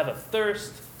people who have a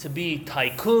thirst to be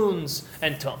tycoons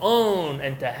and to own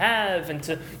and to have and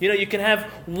to, you can have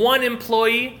one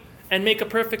employee and make a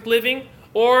perfect living,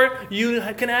 or you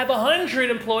can have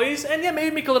 100 employees and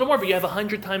maybe make a little more, but you have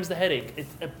 100 times the headache.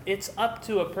 It's up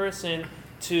to a person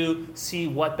to see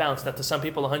what balance. Now, to some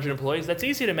people, 100 employees, that's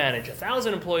easy to manage.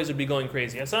 1,000 employees would be going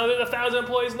crazy. And some 1,000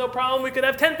 employees, no problem. We could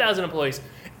have 10,000 employees.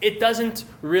 It doesn't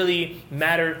really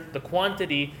matter the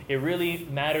quantity. It really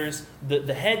matters the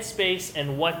headspace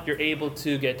and what you're able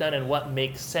to get done and what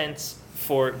makes sense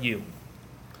for you.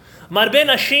 Marbe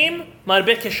nashim,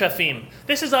 marbe keshafim.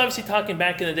 This is obviously talking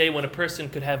back in the day when a person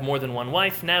could have more than one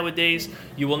wife. Nowadays,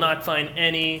 you will not find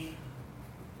any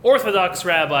Orthodox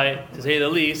rabbi, to say the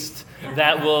least,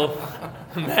 that will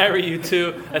marry you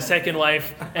to a second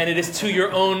wife, and it is to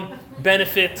your own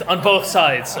benefit on both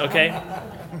sides, okay?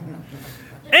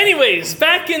 Anyways,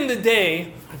 back in the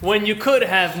day, when you could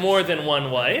have more than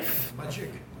one wife,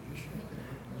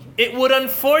 it would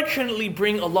unfortunately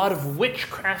bring a lot of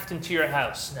witchcraft into your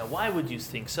house. Now, why would you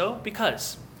think so?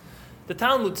 Because the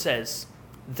Talmud says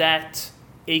that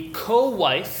a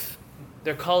co-wife,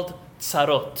 they're called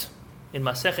tsarot. In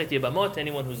Masechet Yebamot,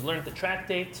 anyone who's learned the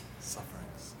tractate,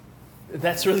 sufferings.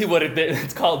 That's really what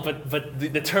it's called. But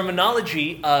the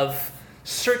terminology of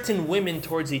certain women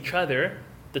towards each other,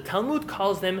 the Talmud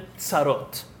calls them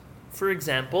tsarot. For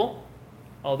example,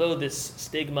 although this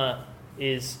stigma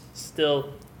is still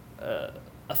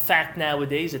a fact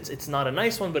nowadays, it's not a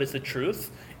nice one, but it's the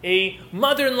truth. A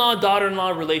mother-in-law, daughter-in-law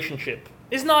relationship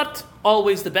is not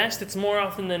always the best. It's more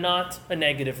often than not a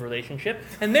negative relationship.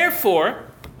 And therefore,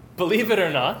 believe it or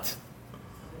not,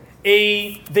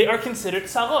 they are considered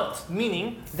tsarot,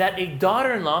 meaning that a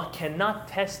daughter-in-law cannot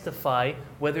testify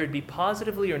whether it be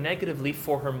positively or negatively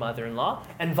for her mother-in-law,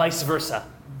 and vice versa.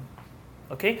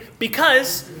 Okay?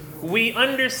 Because we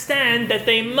understand that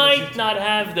they might not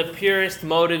have the purest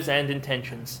motives and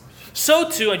intentions.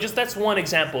 So too, that's one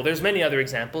example. There's many other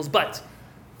examples, but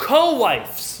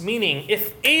co-wives, meaning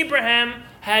if Abraham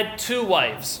had two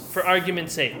wives, for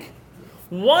argument's sake,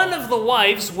 one of the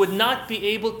wives would not be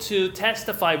able to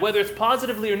testify whether it's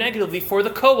positively or negatively for the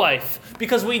co-wife,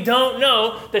 because we don't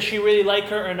know does she really like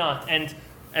her or not. And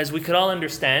as we could all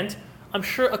understand, I'm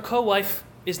sure a co-wife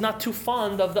is not too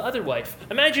fond of the other wife.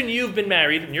 Imagine you've been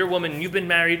married, and you're a woman, and you've been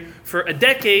married for a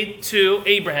decade to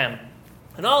Abraham.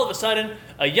 And all of a sudden,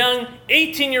 a young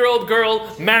 18-year-old girl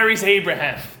marries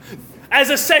Abraham as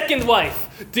a second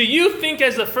wife. Do you think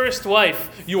as the first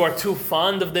wife, you are too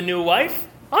fond of the new wife?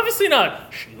 Obviously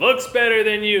not. She looks better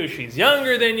than you. She's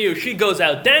younger than you. She goes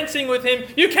out dancing with him.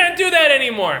 You can't do that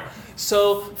anymore.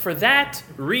 So for that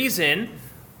reason,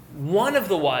 one of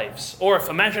the wives, or if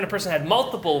imagine a person had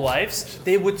multiple wives,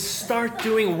 they would start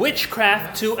doing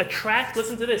witchcraft to attract,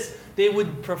 listen to this, they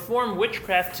would perform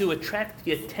witchcraft to attract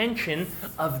the attention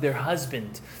of their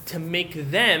husband, to make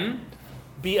them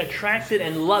be attracted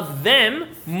and love them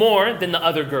more than the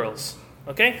other girls.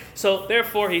 Okay? So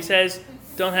therefore he says,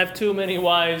 don't have too many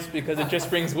wives because it just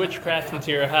brings witchcraft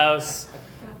into your house.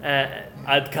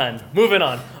 Adkan. Moving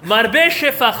on. Marbe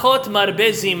shefachot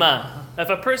marbe zima. If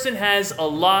a person has a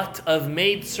lot of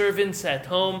maidservants at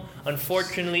home,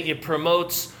 unfortunately it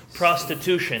promotes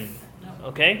prostitution.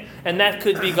 Okay? And that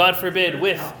could be, God forbid,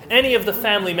 with any of the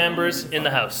family members in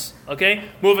the house. Okay?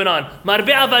 Moving on. Marbe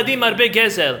avadi marbe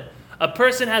gezel. A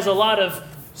person has a lot of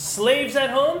slaves at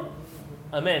home.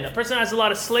 Amen. A person has a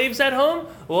lot of slaves at home,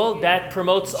 well, that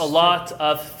promotes a lot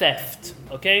of theft.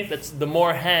 Okay? That's the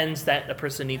more hands that a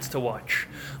person needs to watch.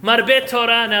 Marbe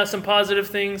Torah, now some positive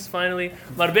things, finally.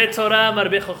 Marbe Torah,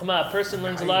 marbe chokhmah. A person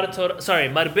learns a lot of Torah.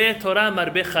 Marbe Torah,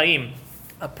 marbe chaim.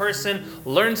 A person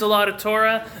learns a lot of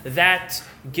Torah that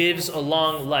gives a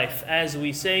long life. As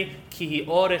we say, Kihi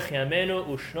orech yamenu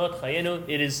ushnot chayenu.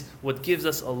 It is what gives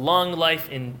us a long life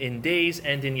in days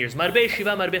and in years. Marbe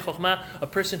shiva, marbe chokhmah. A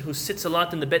person who sits a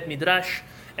lot in the Bet Midrash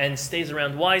and stays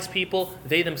around wise people,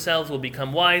 they themselves will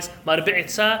become wise. Marbe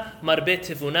itza, marbe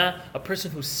tivuna. A person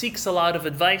who seeks a lot of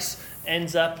advice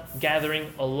ends up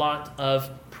gathering a lot of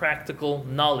practical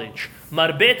knowledge.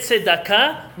 Marbe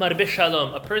tzedakah, marbe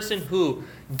shalom. A person who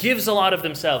gives a lot of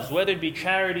themselves, whether it be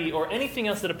charity or anything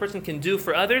else that a person can do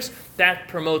for others, that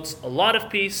promotes a lot of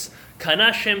peace.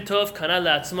 Kana shem tov, kana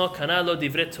la'atzmo, kana lo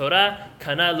divrei Torah,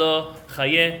 kana lo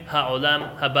chaye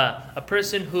ha'olam haba. A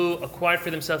person who acquired for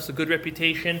themselves a good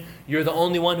reputation, you're the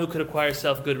only one who could acquire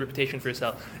yourself a good reputation for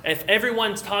yourself. If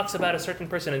everyone talks about a certain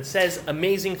person and says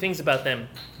amazing things about them,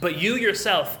 but you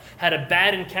yourself had a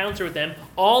bad encounter with them,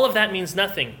 all of that means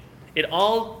nothing. It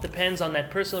all depends on that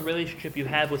personal relationship you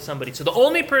have with somebody. So the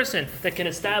only person that can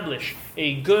establish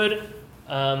a good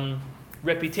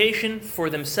reputation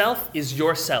for themselves is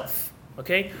yourself.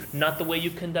 Okay? Not the way you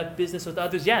conduct business with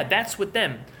others. Yeah, that's with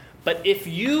them. But if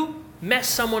you mess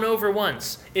someone over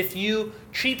once, if you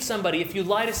cheat somebody, if you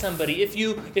lie to somebody, if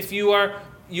you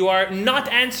are not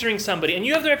answering somebody, and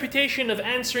you have the reputation of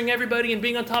answering everybody and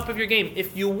being on top of your game,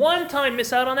 if you one time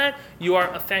miss out on that, you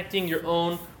are affecting your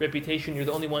own reputation. You're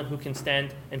the only one who can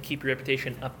stand and keep your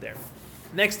reputation up there.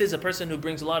 Next is a person who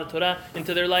brings a lot of Torah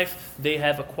into their life. They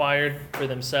have acquired for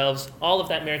themselves all of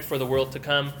that merit for the world to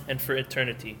come and for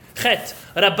eternity. Chet,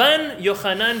 Rabban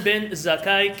Yochanan ben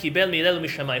Zakkai kibel milel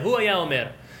mishamai. Hu haya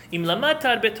omer, im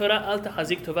lamadta harbe Torah al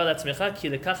tachazik tova latzmecha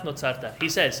ki lekach notzarta. He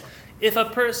says, if a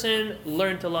person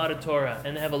learned a lot of Torah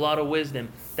and have a lot of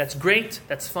wisdom, that's great,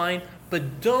 that's fine,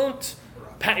 but don't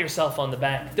pat yourself on the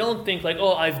back. Don't think like,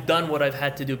 oh, I've done what I've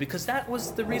had to do, because that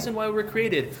was the reason why we were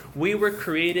created. We were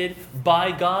created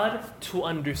by God to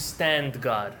understand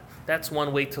God. That's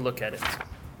one way to look at it.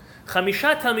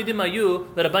 Chamisha talmidim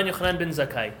hayu leRabban Yochanan ben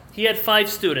Zakkai. He had 5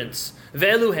 students.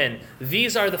 Ve'eluhen.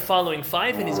 These are the following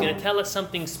 5, and he's going to tell us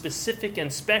something specific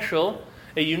and special,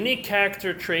 a unique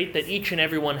character trait that each and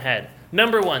every one had.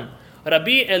 Number 1,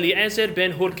 Rabbi Eliezer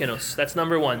ben Hurkenos. That's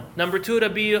number 1. Number 2,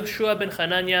 Rabbi Yoshua ben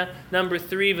Hanania. Number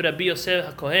 3, Rabbi Yosef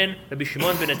HaKohen, Rabbi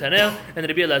Shimon ben Netanel, and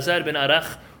Rabbi Elazar ben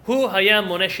Arach. Hu haya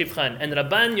moneh shivchan. And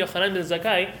Rabban Yochanan ben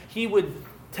Zakkai, he would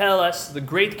tell us the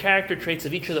great character traits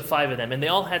of each of the 5 of them. And they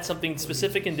all had something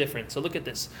specific and different. So look at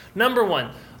this. Number 1,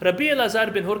 Rabbi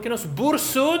Elazar ben Hurkenos,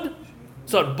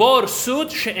 bor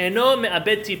sud she'eno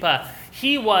me'abed tipa.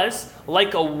 He was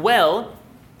like a well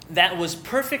that was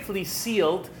perfectly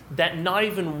sealed, that not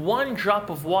even one drop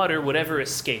of water would ever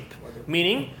escape.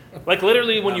 Meaning, like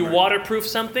literally when you waterproof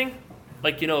something,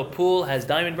 like, a pool has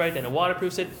Diamond Bright and it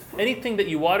waterproofs it. Anything that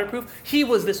you waterproof, he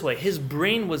was this way. His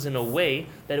brain was in a way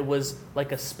that it was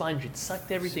like a sponge. It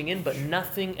sucked everything in, but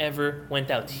nothing ever went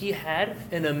out. He had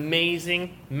an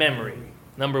amazing memory.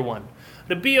 Number 1.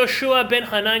 Rabbi Yoshua ben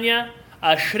Hanania,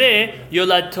 Ashrei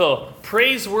Yoladto.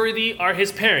 Praiseworthy are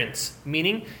his parents.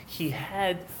 Meaning, he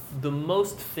had the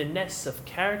most finesse of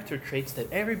character traits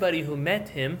that everybody who met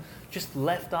him just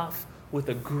left off with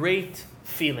a great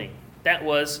feeling. That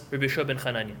was Rabbi Yoshua ben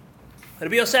Hanania.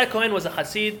 Rabbi Yosef Cohen was a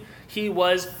Hasid. He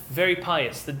was very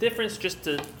pious. The difference, just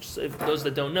those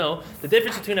that don't know, the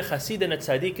difference between a Hasid and a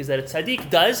Tzaddik is that a Tzaddik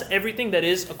does everything that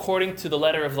is according to the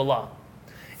letter of the law.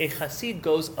 A Hasid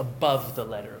goes above the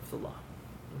letter of the law.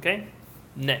 Okay?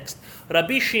 Next.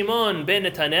 Rabbi Shimon ben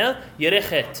Netanel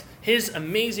Yerechet. His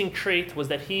amazing trait was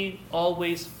that he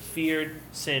always feared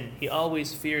sin. He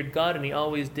always feared God and he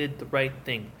always did the right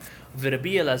thing.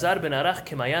 Rabbi Elazar ben Arach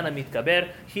kemayana mitkaber.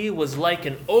 He was like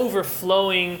an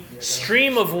overflowing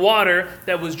stream of water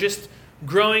that was just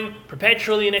growing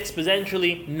perpetually and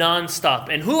exponentially non-stop.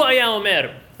 And hu aya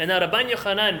omer. And now Rabban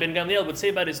Yochanan ben Gamliel would say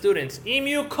about his students,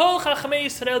 Imyu kol chachmei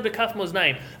Yisrael bekaf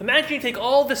moznaim. Imagine you take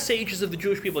all the sages of the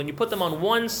Jewish people and you put them on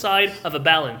one side of a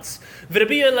balance.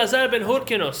 Rabbi Elazar ben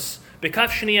Hurkinus bekaf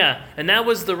shniya. And that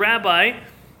was the rabbi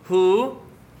who,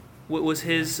 what was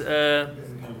his,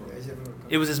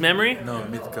 it was his memory? No,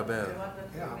 mitkaber.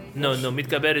 No,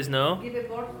 mitkaber is no. Give a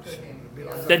birth to him.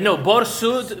 That no,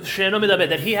 borsud she'eno medaber,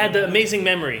 that he had the amazing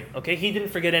memory. Okay, he didn't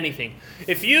forget anything.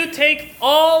 If you take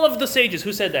all of the sages,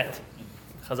 who said that?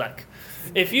 Chazak.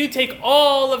 If you take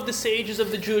all of the sages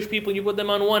of the Jewish people and you put them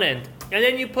on one end, and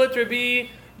then you put Rabbi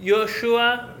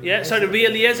Rabbi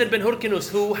Eliezer ben Hurkinus,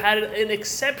 who had an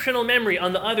exceptional memory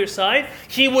on the other side,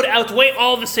 he would outweigh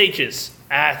all the sages.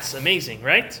 That's amazing,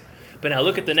 right? But now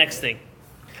look at the next thing.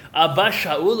 Abba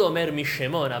Shaul Omer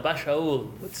Mishemon. Abba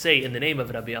Shaul would say in the name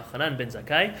of Rabbi Yochanan ben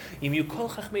Zakkai, Im kol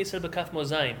chachmei Yisrael bekaf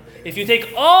mozaim. If you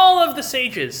take all of the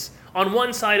sages on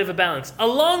one side of a balance,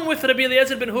 along with Rabbi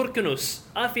Eliezer ben Hurkinus,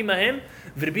 Afi Mahem,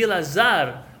 Rabbi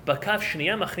Elazar bekaf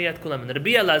shniya machriyat kulam.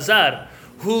 Rabbi Elazar,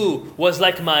 who was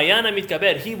like Ma'ayana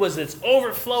Mitkaber, he was this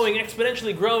overflowing,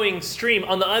 exponentially growing stream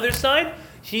on the other side,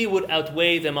 he would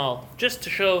outweigh them all. Just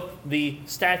to show the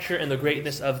stature and the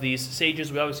greatness of these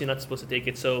sages. We're obviously not supposed to take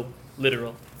it so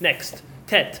literal. Next.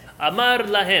 Tet. Amar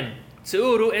lahem.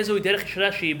 Tzeuru ezu derech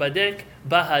shrashi badek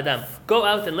bahadam. Go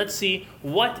out and let's see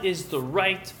what is the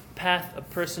right path a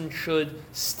person should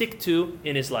stick to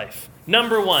in his life.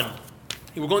 Number one.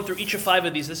 We're going through each of five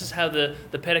of these. This is how the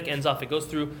perek ends off. It goes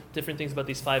through different things about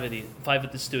these five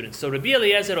of the students. So Rabbi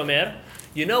Eliezer Omer,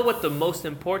 you know what the most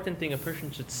important thing a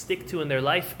person should stick to in their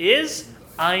life is?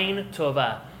 Ayin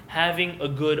Tovah, having a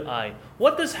good eye.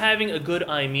 What does having a good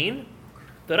eye mean?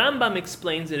 The Rambam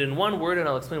explains it in one word, and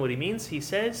I'll explain what he means. He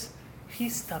says,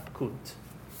 Histapkut.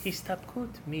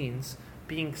 Histapkut means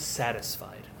being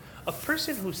satisfied. A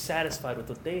person who's satisfied with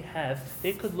what they have,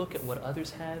 they could look at what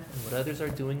others have and what others are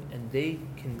doing, and they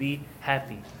can be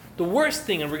happy. The worst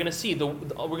thing, and we're going to see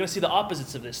the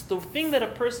opposites of this. The thing that a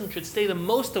person should stay the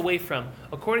most away from,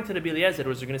 according to the Rabbi Eliezer,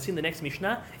 as we're going to see in the next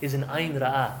Mishnah, is an ayin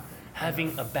ra'ah,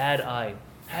 having a bad eye,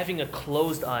 having a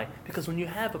closed eye. Because when you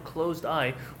have a closed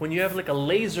eye, when you have like a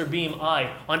laser beam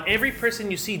eye on every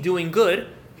person you see doing good,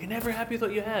 you're never happy with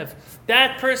what you have.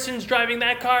 That person's driving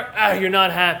that car, you're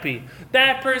not happy.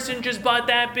 That person just bought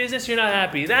that business, you're not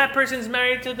happy. That person's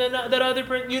married to that other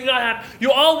person, you're not happy.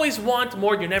 You always want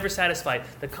more, you're never satisfied.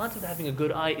 The concept of having a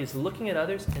good eye is looking at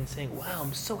others and saying, wow,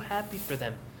 I'm so happy for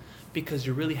them. Because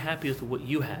you're really happy with what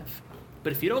you have.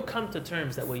 But if you don't come to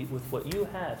terms that with what you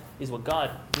have is what God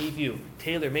gave you,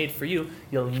 tailor-made for you,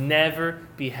 you'll never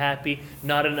be happy.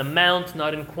 Not in amount,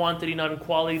 not in quantity, not in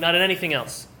quality, not in anything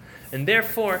else. And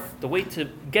therefore, the way to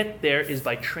get there is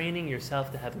by training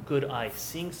yourself to have a good eye,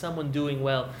 seeing someone doing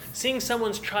well, seeing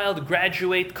someone's child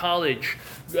graduate college,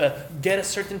 get a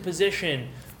certain position,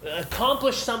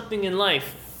 accomplish something in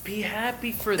life. Be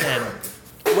happy for them.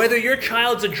 Whether your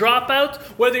child's a dropout,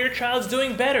 whether your child's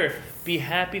doing better, be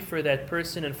happy for that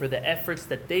person and for the efforts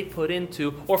that they put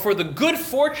into, or for the good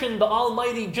fortune the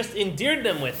Almighty just endeared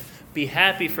them with. Be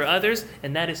happy for others,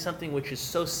 and that is something which is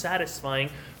so satisfying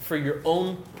for your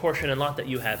own portion and lot that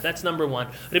you have. That's number one.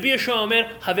 Rabbi Yeshua Omer,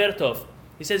 Haver Tov.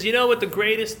 He says, you know what the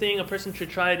greatest thing a person should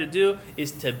try to do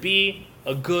is to be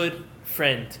a good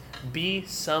friend. Be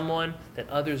someone that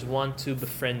others want to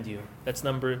befriend you. That's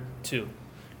number two.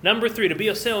 Number three, Rabbi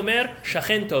Yosef Omer,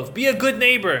 Shachen Tov. Be a good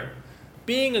neighbor.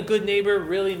 Being a good neighbor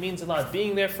really means a lot.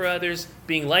 Being there for others,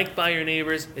 being liked by your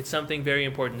neighbors, it's something very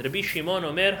important. Rabbi Shimon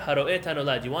Omer, Haro'et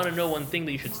Hanolad. You want to know one thing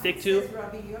that you should stick to?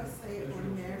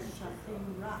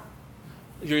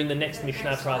 You're in the next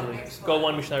Mishnah probably. Go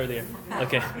one Mishnah earlier.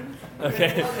 Okay.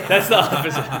 That's the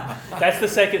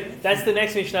opposite. That's the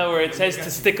next Mishnah where it says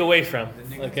to stick away from.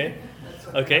 Okay.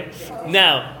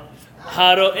 Now,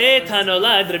 Haro'et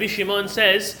Hanolad, Rabbi Shimon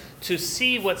says, to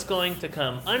see what's going to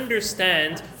come.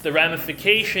 Understand the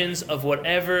ramifications of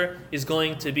whatever is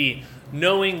going to be.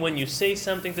 Knowing when you say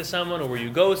something to someone or where you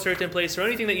go a certain place or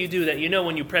anything that you do that you know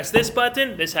when you press this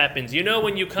button, this happens. You know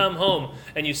when you come home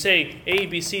and you say A,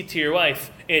 B, C to your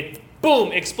wife, it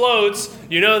boom, explodes.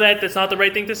 You know that that's not the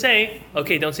right thing to say.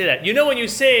 Okay, don't say that. You know when you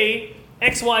say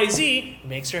XYZ, it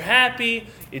makes her happy.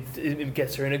 It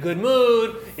gets her in a good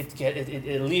mood. It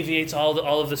alleviates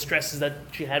all of the stresses that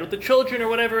she had with the children or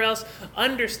whatever else.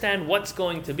 Understand what's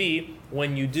going to be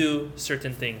when you do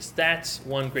certain things. That's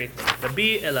one great thing.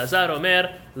 Rabbi Elazar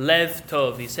Omer, Lev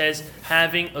Tov. He says,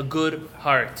 having a good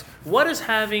heart. What does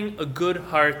having a good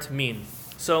heart mean?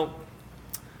 So,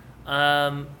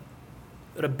 Rabbeinu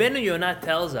Yonah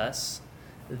tells us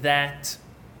that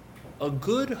a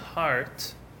good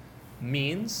heart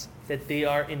means that they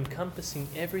are encompassing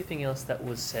everything else that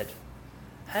was said.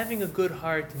 Having a good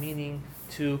heart meaning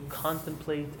to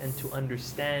contemplate and to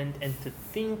understand and to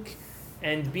think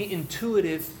and be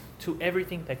intuitive to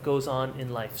everything that goes on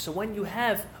in life. So when you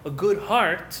have a good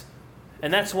heart,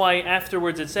 and that's why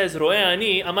afterwards it says, Ro'eh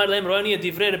ani, amar lehem ro'eh ani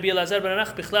divrei Rabbi Elazar ben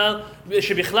Anach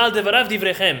shebichlal devarav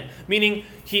divrechem. Meaning,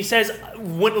 he says,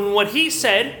 what he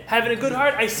said, having a good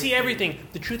heart, I see everything.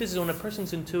 The truth is when a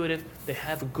person's intuitive, they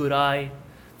have a good eye,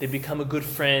 they become a good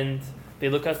friend, they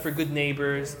look out for good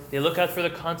neighbors, they look out for the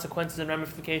consequences and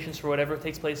ramifications for whatever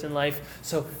takes place in life.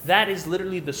 So that is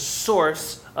literally the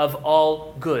source of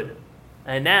all good.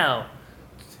 And now,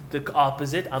 the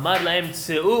opposite, Amar lahem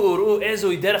tseu u'ru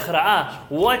ezui derech ra'ah.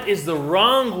 What is the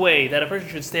wrong way that a person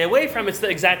should stay away from? It's the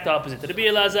exact opposite. Rabbi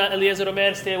Eliezer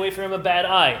Omer, stay away from a bad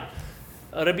eye.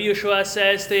 Rabbi Yeshua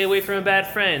says, stay away from a bad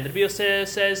friend. Rabbi Yosef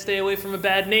says, stay away from a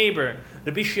bad neighbor.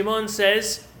 Rabbi Shimon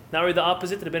says, now we're the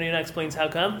opposite. Rabbi Yonah explains how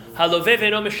come. Haloveh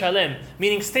ve'eno mishalem,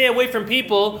 meaning stay away from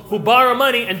people who borrow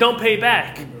money and don't pay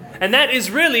back. And that is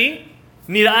really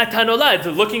nira'at hanolad,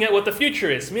 looking at what the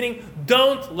future is. Meaning,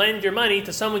 don't lend your money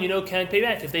to someone you know can't pay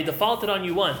back. If they defaulted on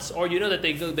you once, or you know that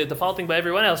they're defaulting by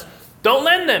everyone else, don't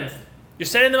lend them. You're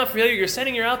setting them up for failure. You're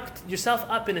setting yourself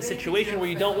up in a situation where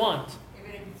you don't want.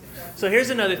 So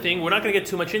here's another thing. We're not going to get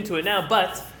too much into it now,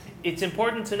 but it's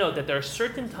important to note that there are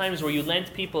certain times where you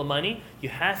lend people money. You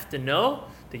have to know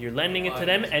that you're lending it to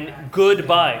them, and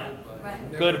goodbye.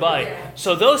 Goodbye.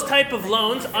 So those type of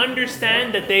loans,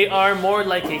 understand that they are more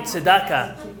like a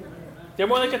tzedakah. They're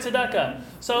more like a tzedakah.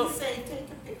 So say, take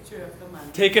a picture of the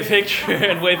money. Take a picture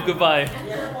and wave goodbye.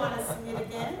 You ever want to see it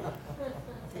again?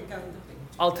 Take out the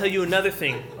picture. I'll tell you another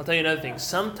thing.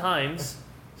 Sometimes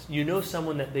you know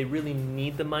someone that they really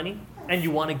need the money and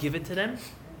you want to give it to them.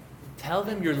 Tell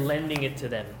them you're lending it to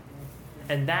them.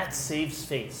 And that saves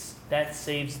face. That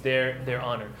saves their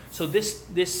honor. So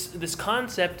this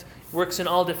concept works in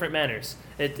all different manners.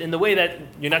 In the way that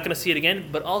you're not going to see it again,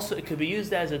 but also it could be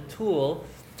used as a tool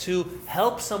to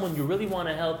help someone you really want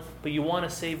to help, but you want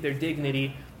to save their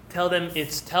dignity. Tell them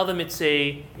it's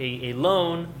a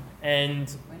loan,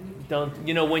 and don't,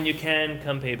 when you can,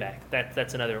 come pay back.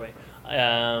 That's another way.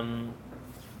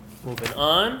 Moving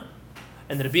on.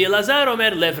 And Rabbi Elazar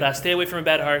Omer levra, stay away from a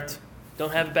bad heart.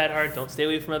 Don't have a bad heart. Don't stay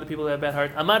away from other people who have a bad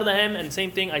heart. Amar lahem, and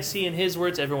same thing, I see in his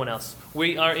words everyone else.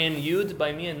 We are in Yud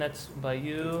by me, and that's by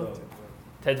you.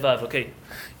 Tedvav, okay.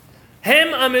 Hem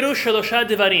amiru shalosha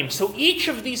devarim. So each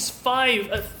of these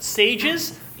 5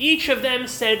 sages, each of them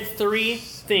said 3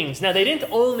 things. Now they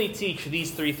didn't only teach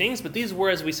these 3 things, but these were,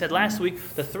 as we said last week,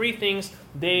 the 3 things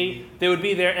they would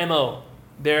be their MO,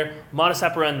 their modus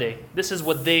operandi. This is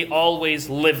what they always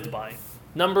lived by.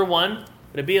 Number 1,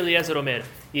 Rabbi Eliezer Omer,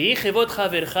 Yehi chevod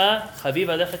chavercha chaviv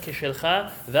alecha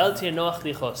keshelcha v'al tiyeh noach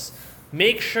lichos.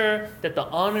 Make sure that the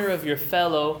honor of your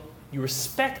fellow, you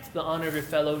respect the honor of your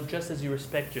fellow just as you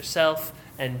respect yourself,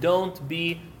 and don't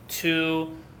be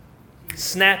too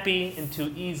snappy and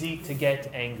too easy to get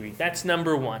angry. That's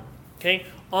number 1. Okay?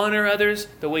 Honor others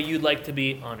the way you'd like to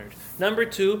be honored. Number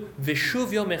 2,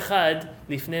 Vishuv yom echad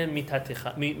lifnei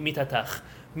mitatach.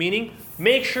 Meaning,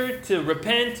 make sure to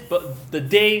repent but the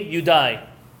day you die.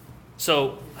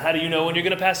 So, how do you know when you're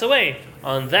going to pass away?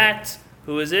 On that,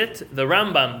 who is it? The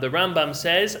Rambam. The Rambam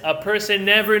says, a person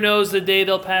never knows the day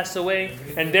they'll pass away,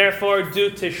 and therefore do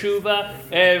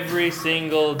teshuvah every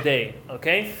single day.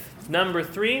 Okay? Number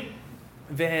 3,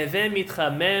 Ve'heveh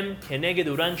mitchamem keneged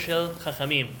uran shel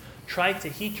chachamim. Try to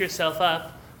heat yourself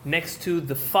up next to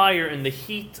the fire and the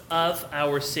heat of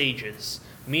our sages.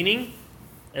 Meaning,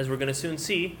 as we're going to soon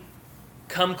see,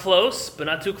 come close, but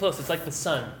not too close. It's like the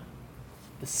sun.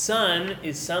 The sun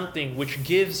is something which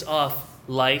gives off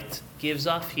light, gives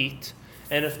off heat,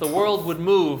 and if the world would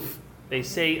move, they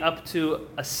say up to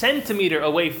a centimeter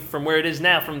away from where it is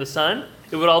now from the sun,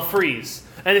 it would all freeze.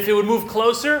 And if it would move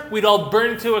closer, we'd all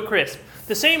burn to a crisp.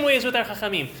 The same way is with our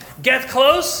chachamim. Get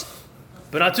close,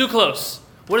 but not too close.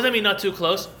 What does that mean, not too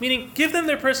close? Meaning, give them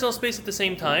their personal space at the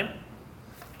same time.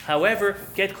 However,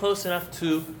 get close enough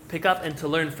to pick up and to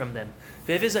learn from them.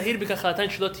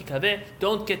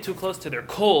 Don't get too close to their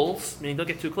coals, meaning don't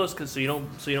get too close so you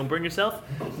don't burn yourself.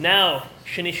 Now,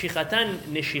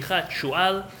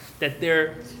 that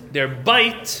their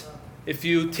bite, if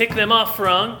you tick them off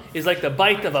wrong, is like the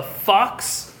bite of a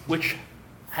fox, which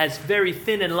has very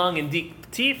thin and long and deep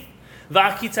teeth.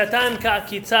 And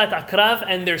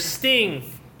their sting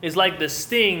is like the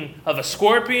sting of a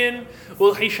scorpion.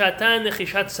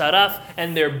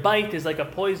 And their bite is like a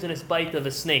poisonous bite of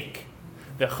a snake.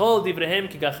 And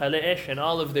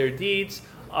all of their deeds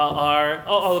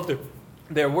all of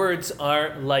their words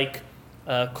are like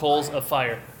coals of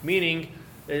fire. Meaning,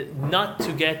 not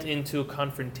to get into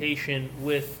confrontation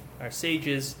with our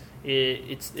sages.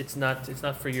 It's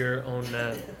not for your own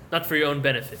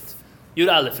benefit. Yud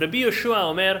Aleph. Rabbi Yoshua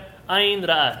Omer Ayin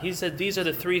Ra'ah. He said these are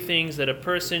the three things that a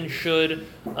person should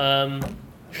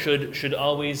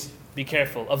always be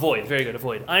careful, avoid. Very good,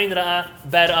 avoid. Ayin Ra'ah,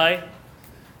 bad eye.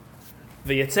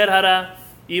 V'yetzer hara,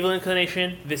 evil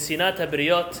inclination. V'sinat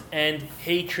habriyot, and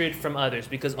hatred from others.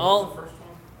 Because all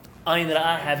Ayin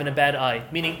Ra'ah, having a bad eye,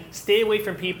 meaning stay away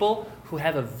from people who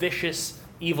have a vicious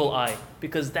evil eye,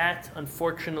 because that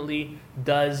unfortunately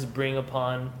does bring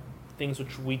upon things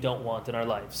which we don't want in our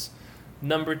lives.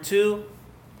 Number 2,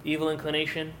 evil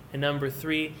inclination, and number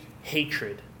 3,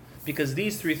 hatred. Because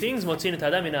these three things,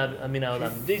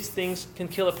 these things can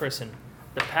kill a person.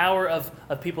 The power of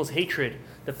people's hatred,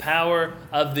 the power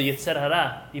of the yetzer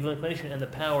hara, evil inclination, and the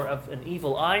power of an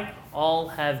evil eye, all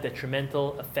have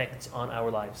detrimental effects on our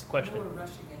lives. Question? We're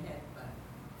rushing ahead, but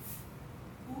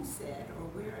who said, or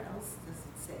where else does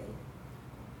it say,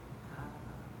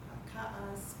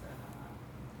 ka'as,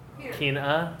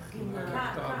 Kin'ah?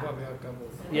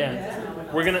 Yeah,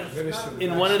 Yeah. we're gonna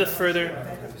in one of the further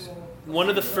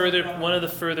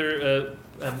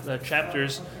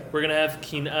chapters. We're gonna have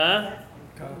Kin'ah,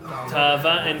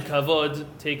 Tava, and Kavod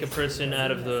take a person out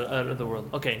of the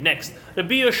world. Okay, next.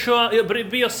 Rabbi Yosef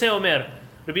Omer.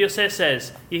 Rabbi Yosef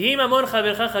says,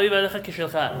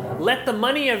 let the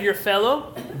money of your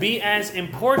fellow be as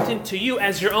important to you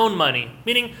as your own money.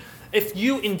 Meaning, if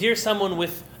you endear someone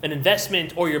with an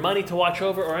investment or your money to watch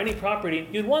over or any property,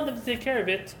 you'd want them to take care of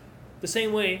it the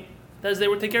same way as they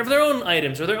would take care of their own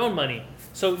items or their own money.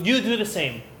 So you do the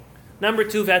same. Number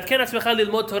 2,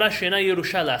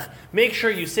 make sure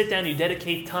you sit down, you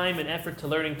dedicate time and effort to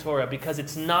learning Torah, because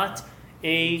it's not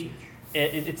an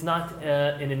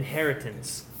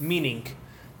inheritance. Meaning,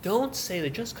 don't say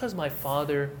that just because my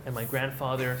father and my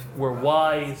grandfather were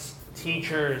wise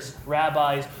teachers,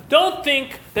 rabbis, don't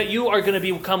think that you are going to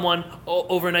become one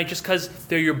overnight just because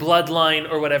they're your bloodline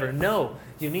or whatever. No,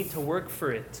 you need to work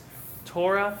for it.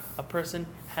 Torah, a person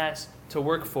has to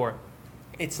work for.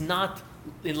 It's not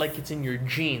like it's in your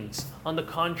genes. On the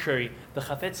contrary, the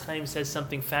Chafetz Chaim says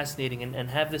something fascinating, and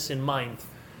have this in mind.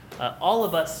 All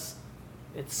of us,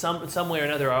 some way or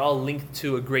another, are all linked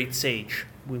to a great sage.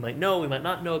 We might know, we might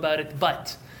not know about it,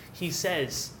 but he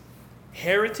says,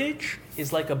 heritage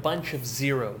is like a bunch of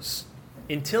zeros.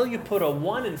 Until you put a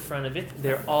 1 in front of it,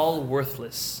 they're all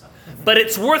worthless. But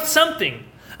it's worth something.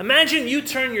 Imagine you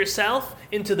turn yourself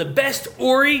into the best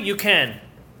Uri you can.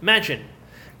 Imagine.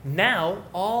 Now,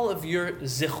 all of your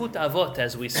zechut avot,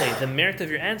 as we say, the merit of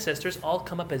your ancestors, all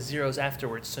come up as zeros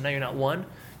afterwards. So now you're not 1,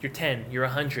 you're 10, you're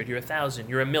 100, you're 1,000,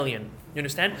 you're 1,000,000. You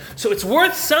understand? So it's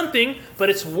worth something, but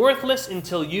it's worthless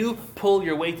until you pull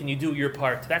your weight and you do your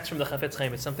part. That's from the Chafetz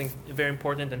Chaim. It's something very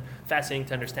important and fascinating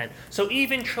to understand. So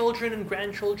even children and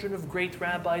grandchildren of great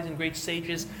rabbis and great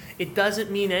sages, it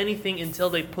doesn't mean anything until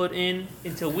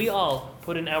we all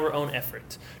put in our own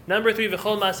effort. Number 3,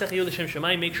 v'chol ma'asech yiyu l'shem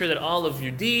shamayim. Make sure that all of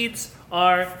your deeds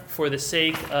are for the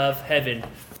sake of heaven.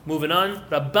 Moving on,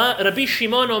 Rabbi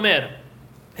Shimon Omer.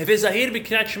 A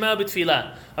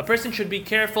person should be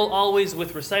careful always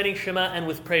with reciting Shema and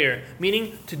with prayer,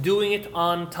 meaning to doing it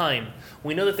on time.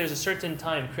 We know that there's a certain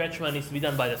time. Kriyat Shema needs to be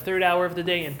done by the 3rd hour of the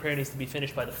day, and prayer needs to be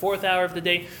finished by the 4th hour of the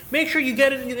day. Make sure you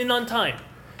get it in on time.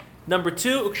 Number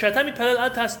 2,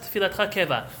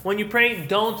 when you pray,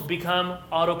 don't become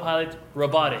autopilot,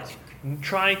 robotic.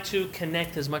 Try to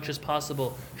connect as much as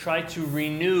possible. Try to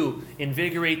renew,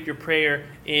 invigorate your prayer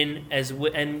in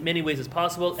many ways as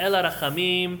possible. Ela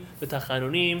rachamim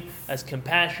v'tachanunim, as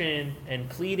compassion and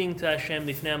pleading to Hashem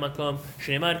lifnei makom.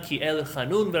 Shneimar ki el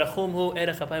chanun v'rachum hu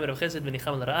erech hapayim v'rav chesed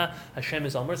v'nicham l'ra'ah. Hashem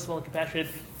is all merciful and compassionate.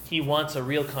 He wants a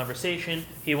real conversation.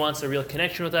 He wants a real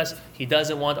connection with us. He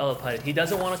doesn't want autopilot. He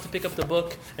doesn't want us to pick up the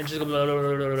book and just go blah, blah,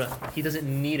 blah, blah, blah. He doesn't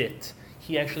need it.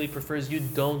 He actually prefers you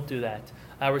don't do that.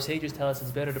 Our sages tell us it's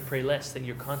better to pray less, that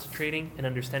you're concentrating and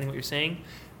understanding what you're saying,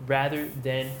 rather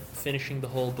than finishing the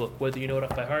whole book. Whether you know it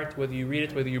off by heart, whether you read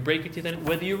it, whether you break your teeth on it,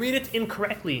 whether you read it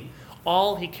incorrectly.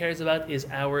 All He cares about is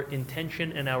our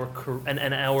intention and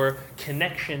our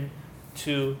connection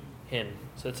to Him.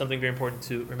 So it's something very important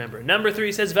to remember. Number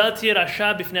 3 says, "Vel tihye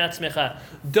rasha bifnei atzmecha."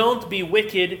 Don't be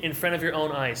wicked in front of your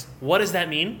own eyes. What does that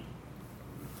mean?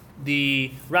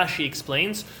 The Rashi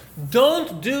explains,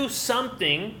 don't do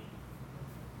something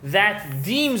that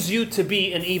deems you to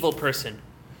be an evil person.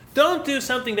 Don't do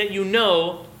something that you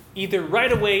know either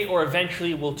right away or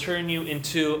eventually will turn you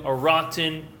into a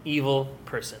rotten, evil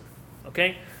person.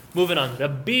 Okay? Moving on.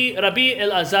 Rabbi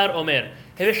Elazar Omer,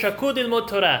 "Heveshakud ilmod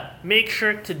Torah." Make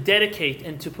sure to dedicate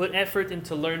and to put effort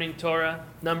into learning Torah.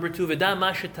 Number 2, "V'da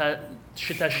ma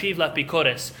shetashiv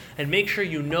lapikores." And make sure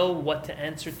you know what to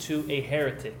answer to a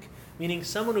heretic. Meaning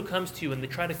someone who comes to you and they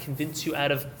try to convince you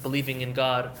out of believing in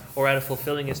God or out of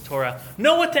fulfilling His Torah.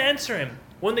 Know what to answer him.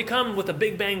 When they come with a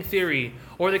Big Bang theory,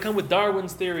 or they come with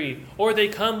Darwin's theory, or they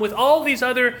come with all these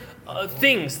other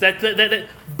things, that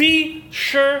be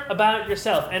sure about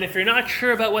yourself. And if you're not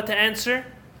sure about what to answer,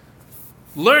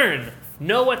 learn.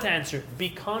 Know what to answer. Be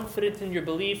confident in your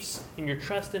beliefs, in your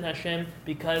trust in Hashem,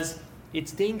 because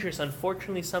it's dangerous.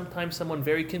 Unfortunately, sometimes someone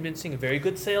very convincing, a very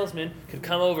good salesman, could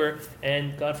come over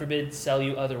and, God forbid, sell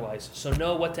you otherwise. So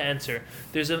know what to answer.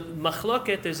 There's a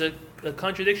machloket, there's a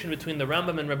contradiction between the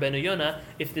Rambam and Rabbeinu Yonah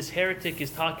if this heretic is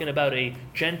talking about a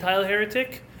Gentile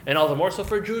heretic, and all the more so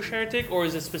for a Jewish heretic, or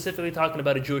is it specifically talking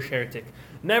about a Jewish heretic?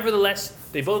 Nevertheless,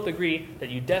 they both agree that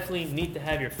you definitely need to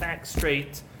have your facts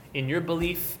straight in your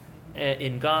belief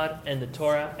in God and the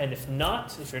Torah, and if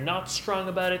you're not strong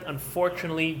about it,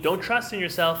 unfortunately, don't trust in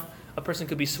yourself, a person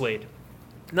could be swayed.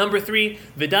 Number 3,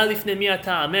 "V'da lifnei mi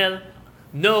ata amel."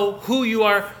 Know who you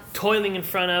are toiling in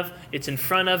front of. It's in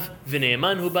front of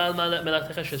V'ne'eman hu ba'al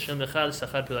melachtecha sheshem lecha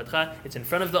l'sachar pilatcha. It's in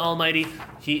front of the Almighty.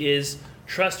 He is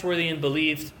trustworthy and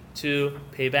believed to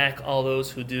pay back all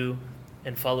those who do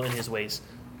and follow in His ways.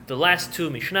 The last 2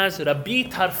 Mishnahs, Rabbi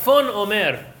Tarfon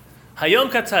Omer,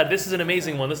 Hayom Katzar. This is an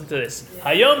amazing one. Listen to this.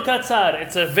 Hayom Katzar.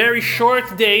 It's a very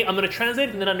short day. I'm going to translate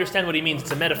it and then understand what he means.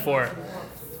 It's a metaphor.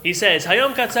 He says,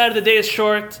 Hayom Katzar, the day is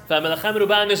short. V'amelachem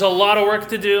ruban, there's a lot of work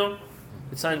to do.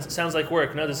 It sounds like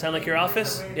work. No, does it sound like your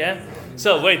office? Yeah?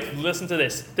 So, wait, listen to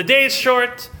this. The day is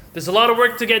short. There's a lot of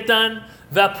work to get done.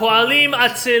 V'poalim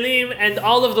atzelim, and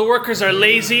all of the workers are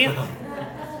lazy.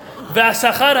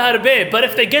 V'asachar harbe, but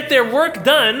if they get their work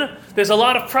done, there's a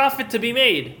lot of profit to be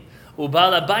made.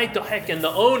 Ubala bayit dohek, and the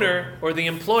owner or the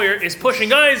employer is pushing,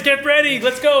 guys, get ready,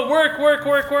 let's go,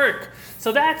 work.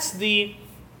 So that's the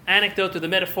anecdote or the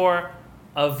metaphor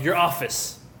of your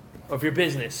office, of your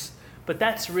business. But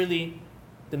that's really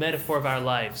the metaphor of our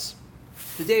lives.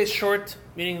 The day is short,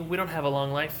 meaning we don't have a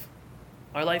long life.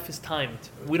 Our life is timed.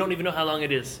 We don't even know how long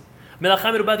it is.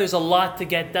 Melacham merubah, there's a lot to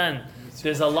get done.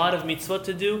 There's a lot of mitzvot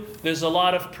to do. There's a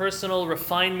lot of personal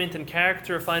refinement and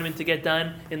character refinement to get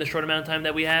done in the short amount of time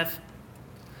that we have.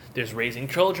 There's raising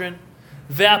children.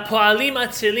 Ve'apoalim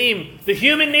atzilim. The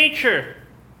human nature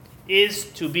is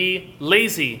to be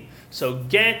lazy. So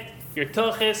get your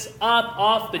toches up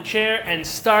off the chair and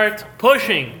start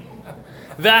pushing.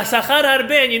 Ve'asachar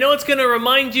harbe. And you know what's going to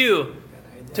remind you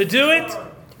to do it?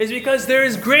 Is because there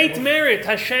is great merit.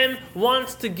 Hashem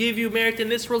wants to give you merit in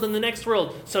this world and the next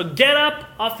world. So get up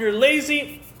off your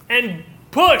lazy and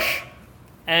push.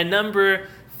 And number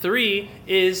 3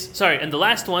 is, and the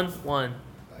last one, 1,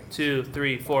 2,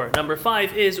 3, 4. Number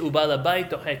 5 is Ubala bayit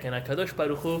dohek, and HaKadosh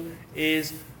Baruch Hu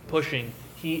is pushing.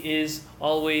 He is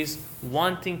always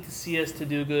wanting to see us to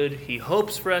do good. He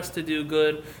hopes for us to do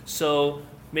good. So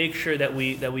make sure that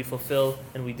we fulfill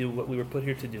and we do what we were put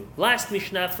here to do. Last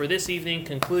Mishnah for this evening,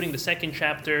 concluding the 2nd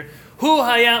chapter. Hu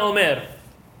haya omer.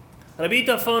 Rabbi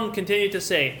Tarfon continued to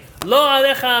say, Lo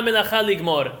alecha melacha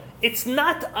ligmor. It's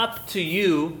not up to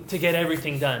you to get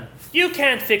everything done. You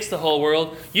can't fix the whole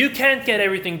world. You can't get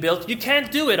everything built. You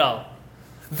can't do it all.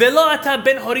 Velo ata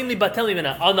ben horim libatel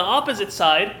mimena. On the opposite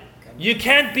side, you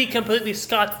can't be completely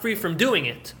scot-free from doing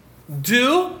it. But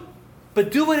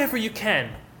do whatever you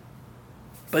can.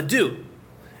 But do.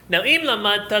 Now, im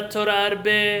lamadta Torah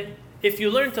arbe, if you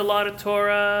learned a lot of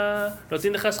Torah,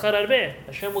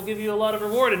 Hashem will give you a lot of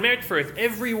reward and merit for it.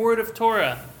 Every word of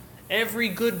Torah, every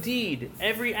good deed,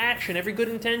 every action, every good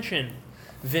intention.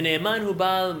 V'ne'eman hu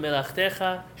ba'al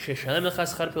melachtecha sheshalem lecha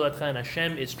schar pilatcha, and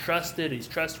Hashem is trusted, He's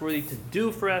trustworthy to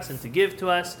do for us and to give to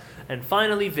us. And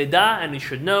finally, veda, and we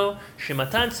should know,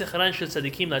 shematan secharan shel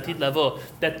tzadikim latid lavo,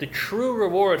 that the true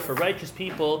reward for righteous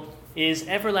people is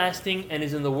everlasting and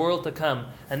is in the world to come.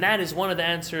 And that is one of the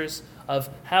answers of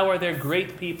how are there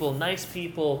great people, nice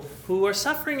people who are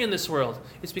suffering in this world.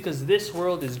 It's because this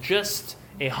world is just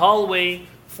a hallway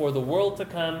for the world to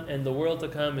come, and the world to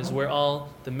come is where all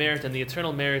the merit and the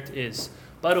eternal merit is.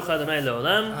 Baruch Adonai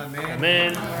Leolam.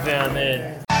 Amen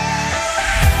ve'amen.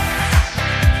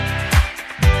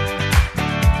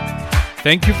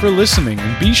 Thank you for listening,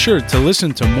 and be sure to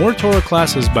listen to more Torah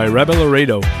classes by Rabbi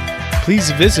Laredo.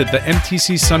 Please visit the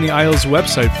MTC Sunny Isles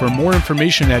website for more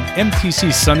information at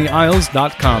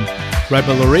mtcsunnyisles.com.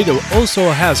 Rabbi Laredo also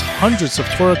has hundreds of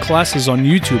Torah classes on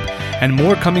YouTube and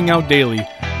more coming out daily.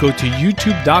 Go to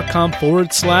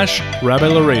youtube.com/Rabbi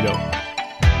Laredo.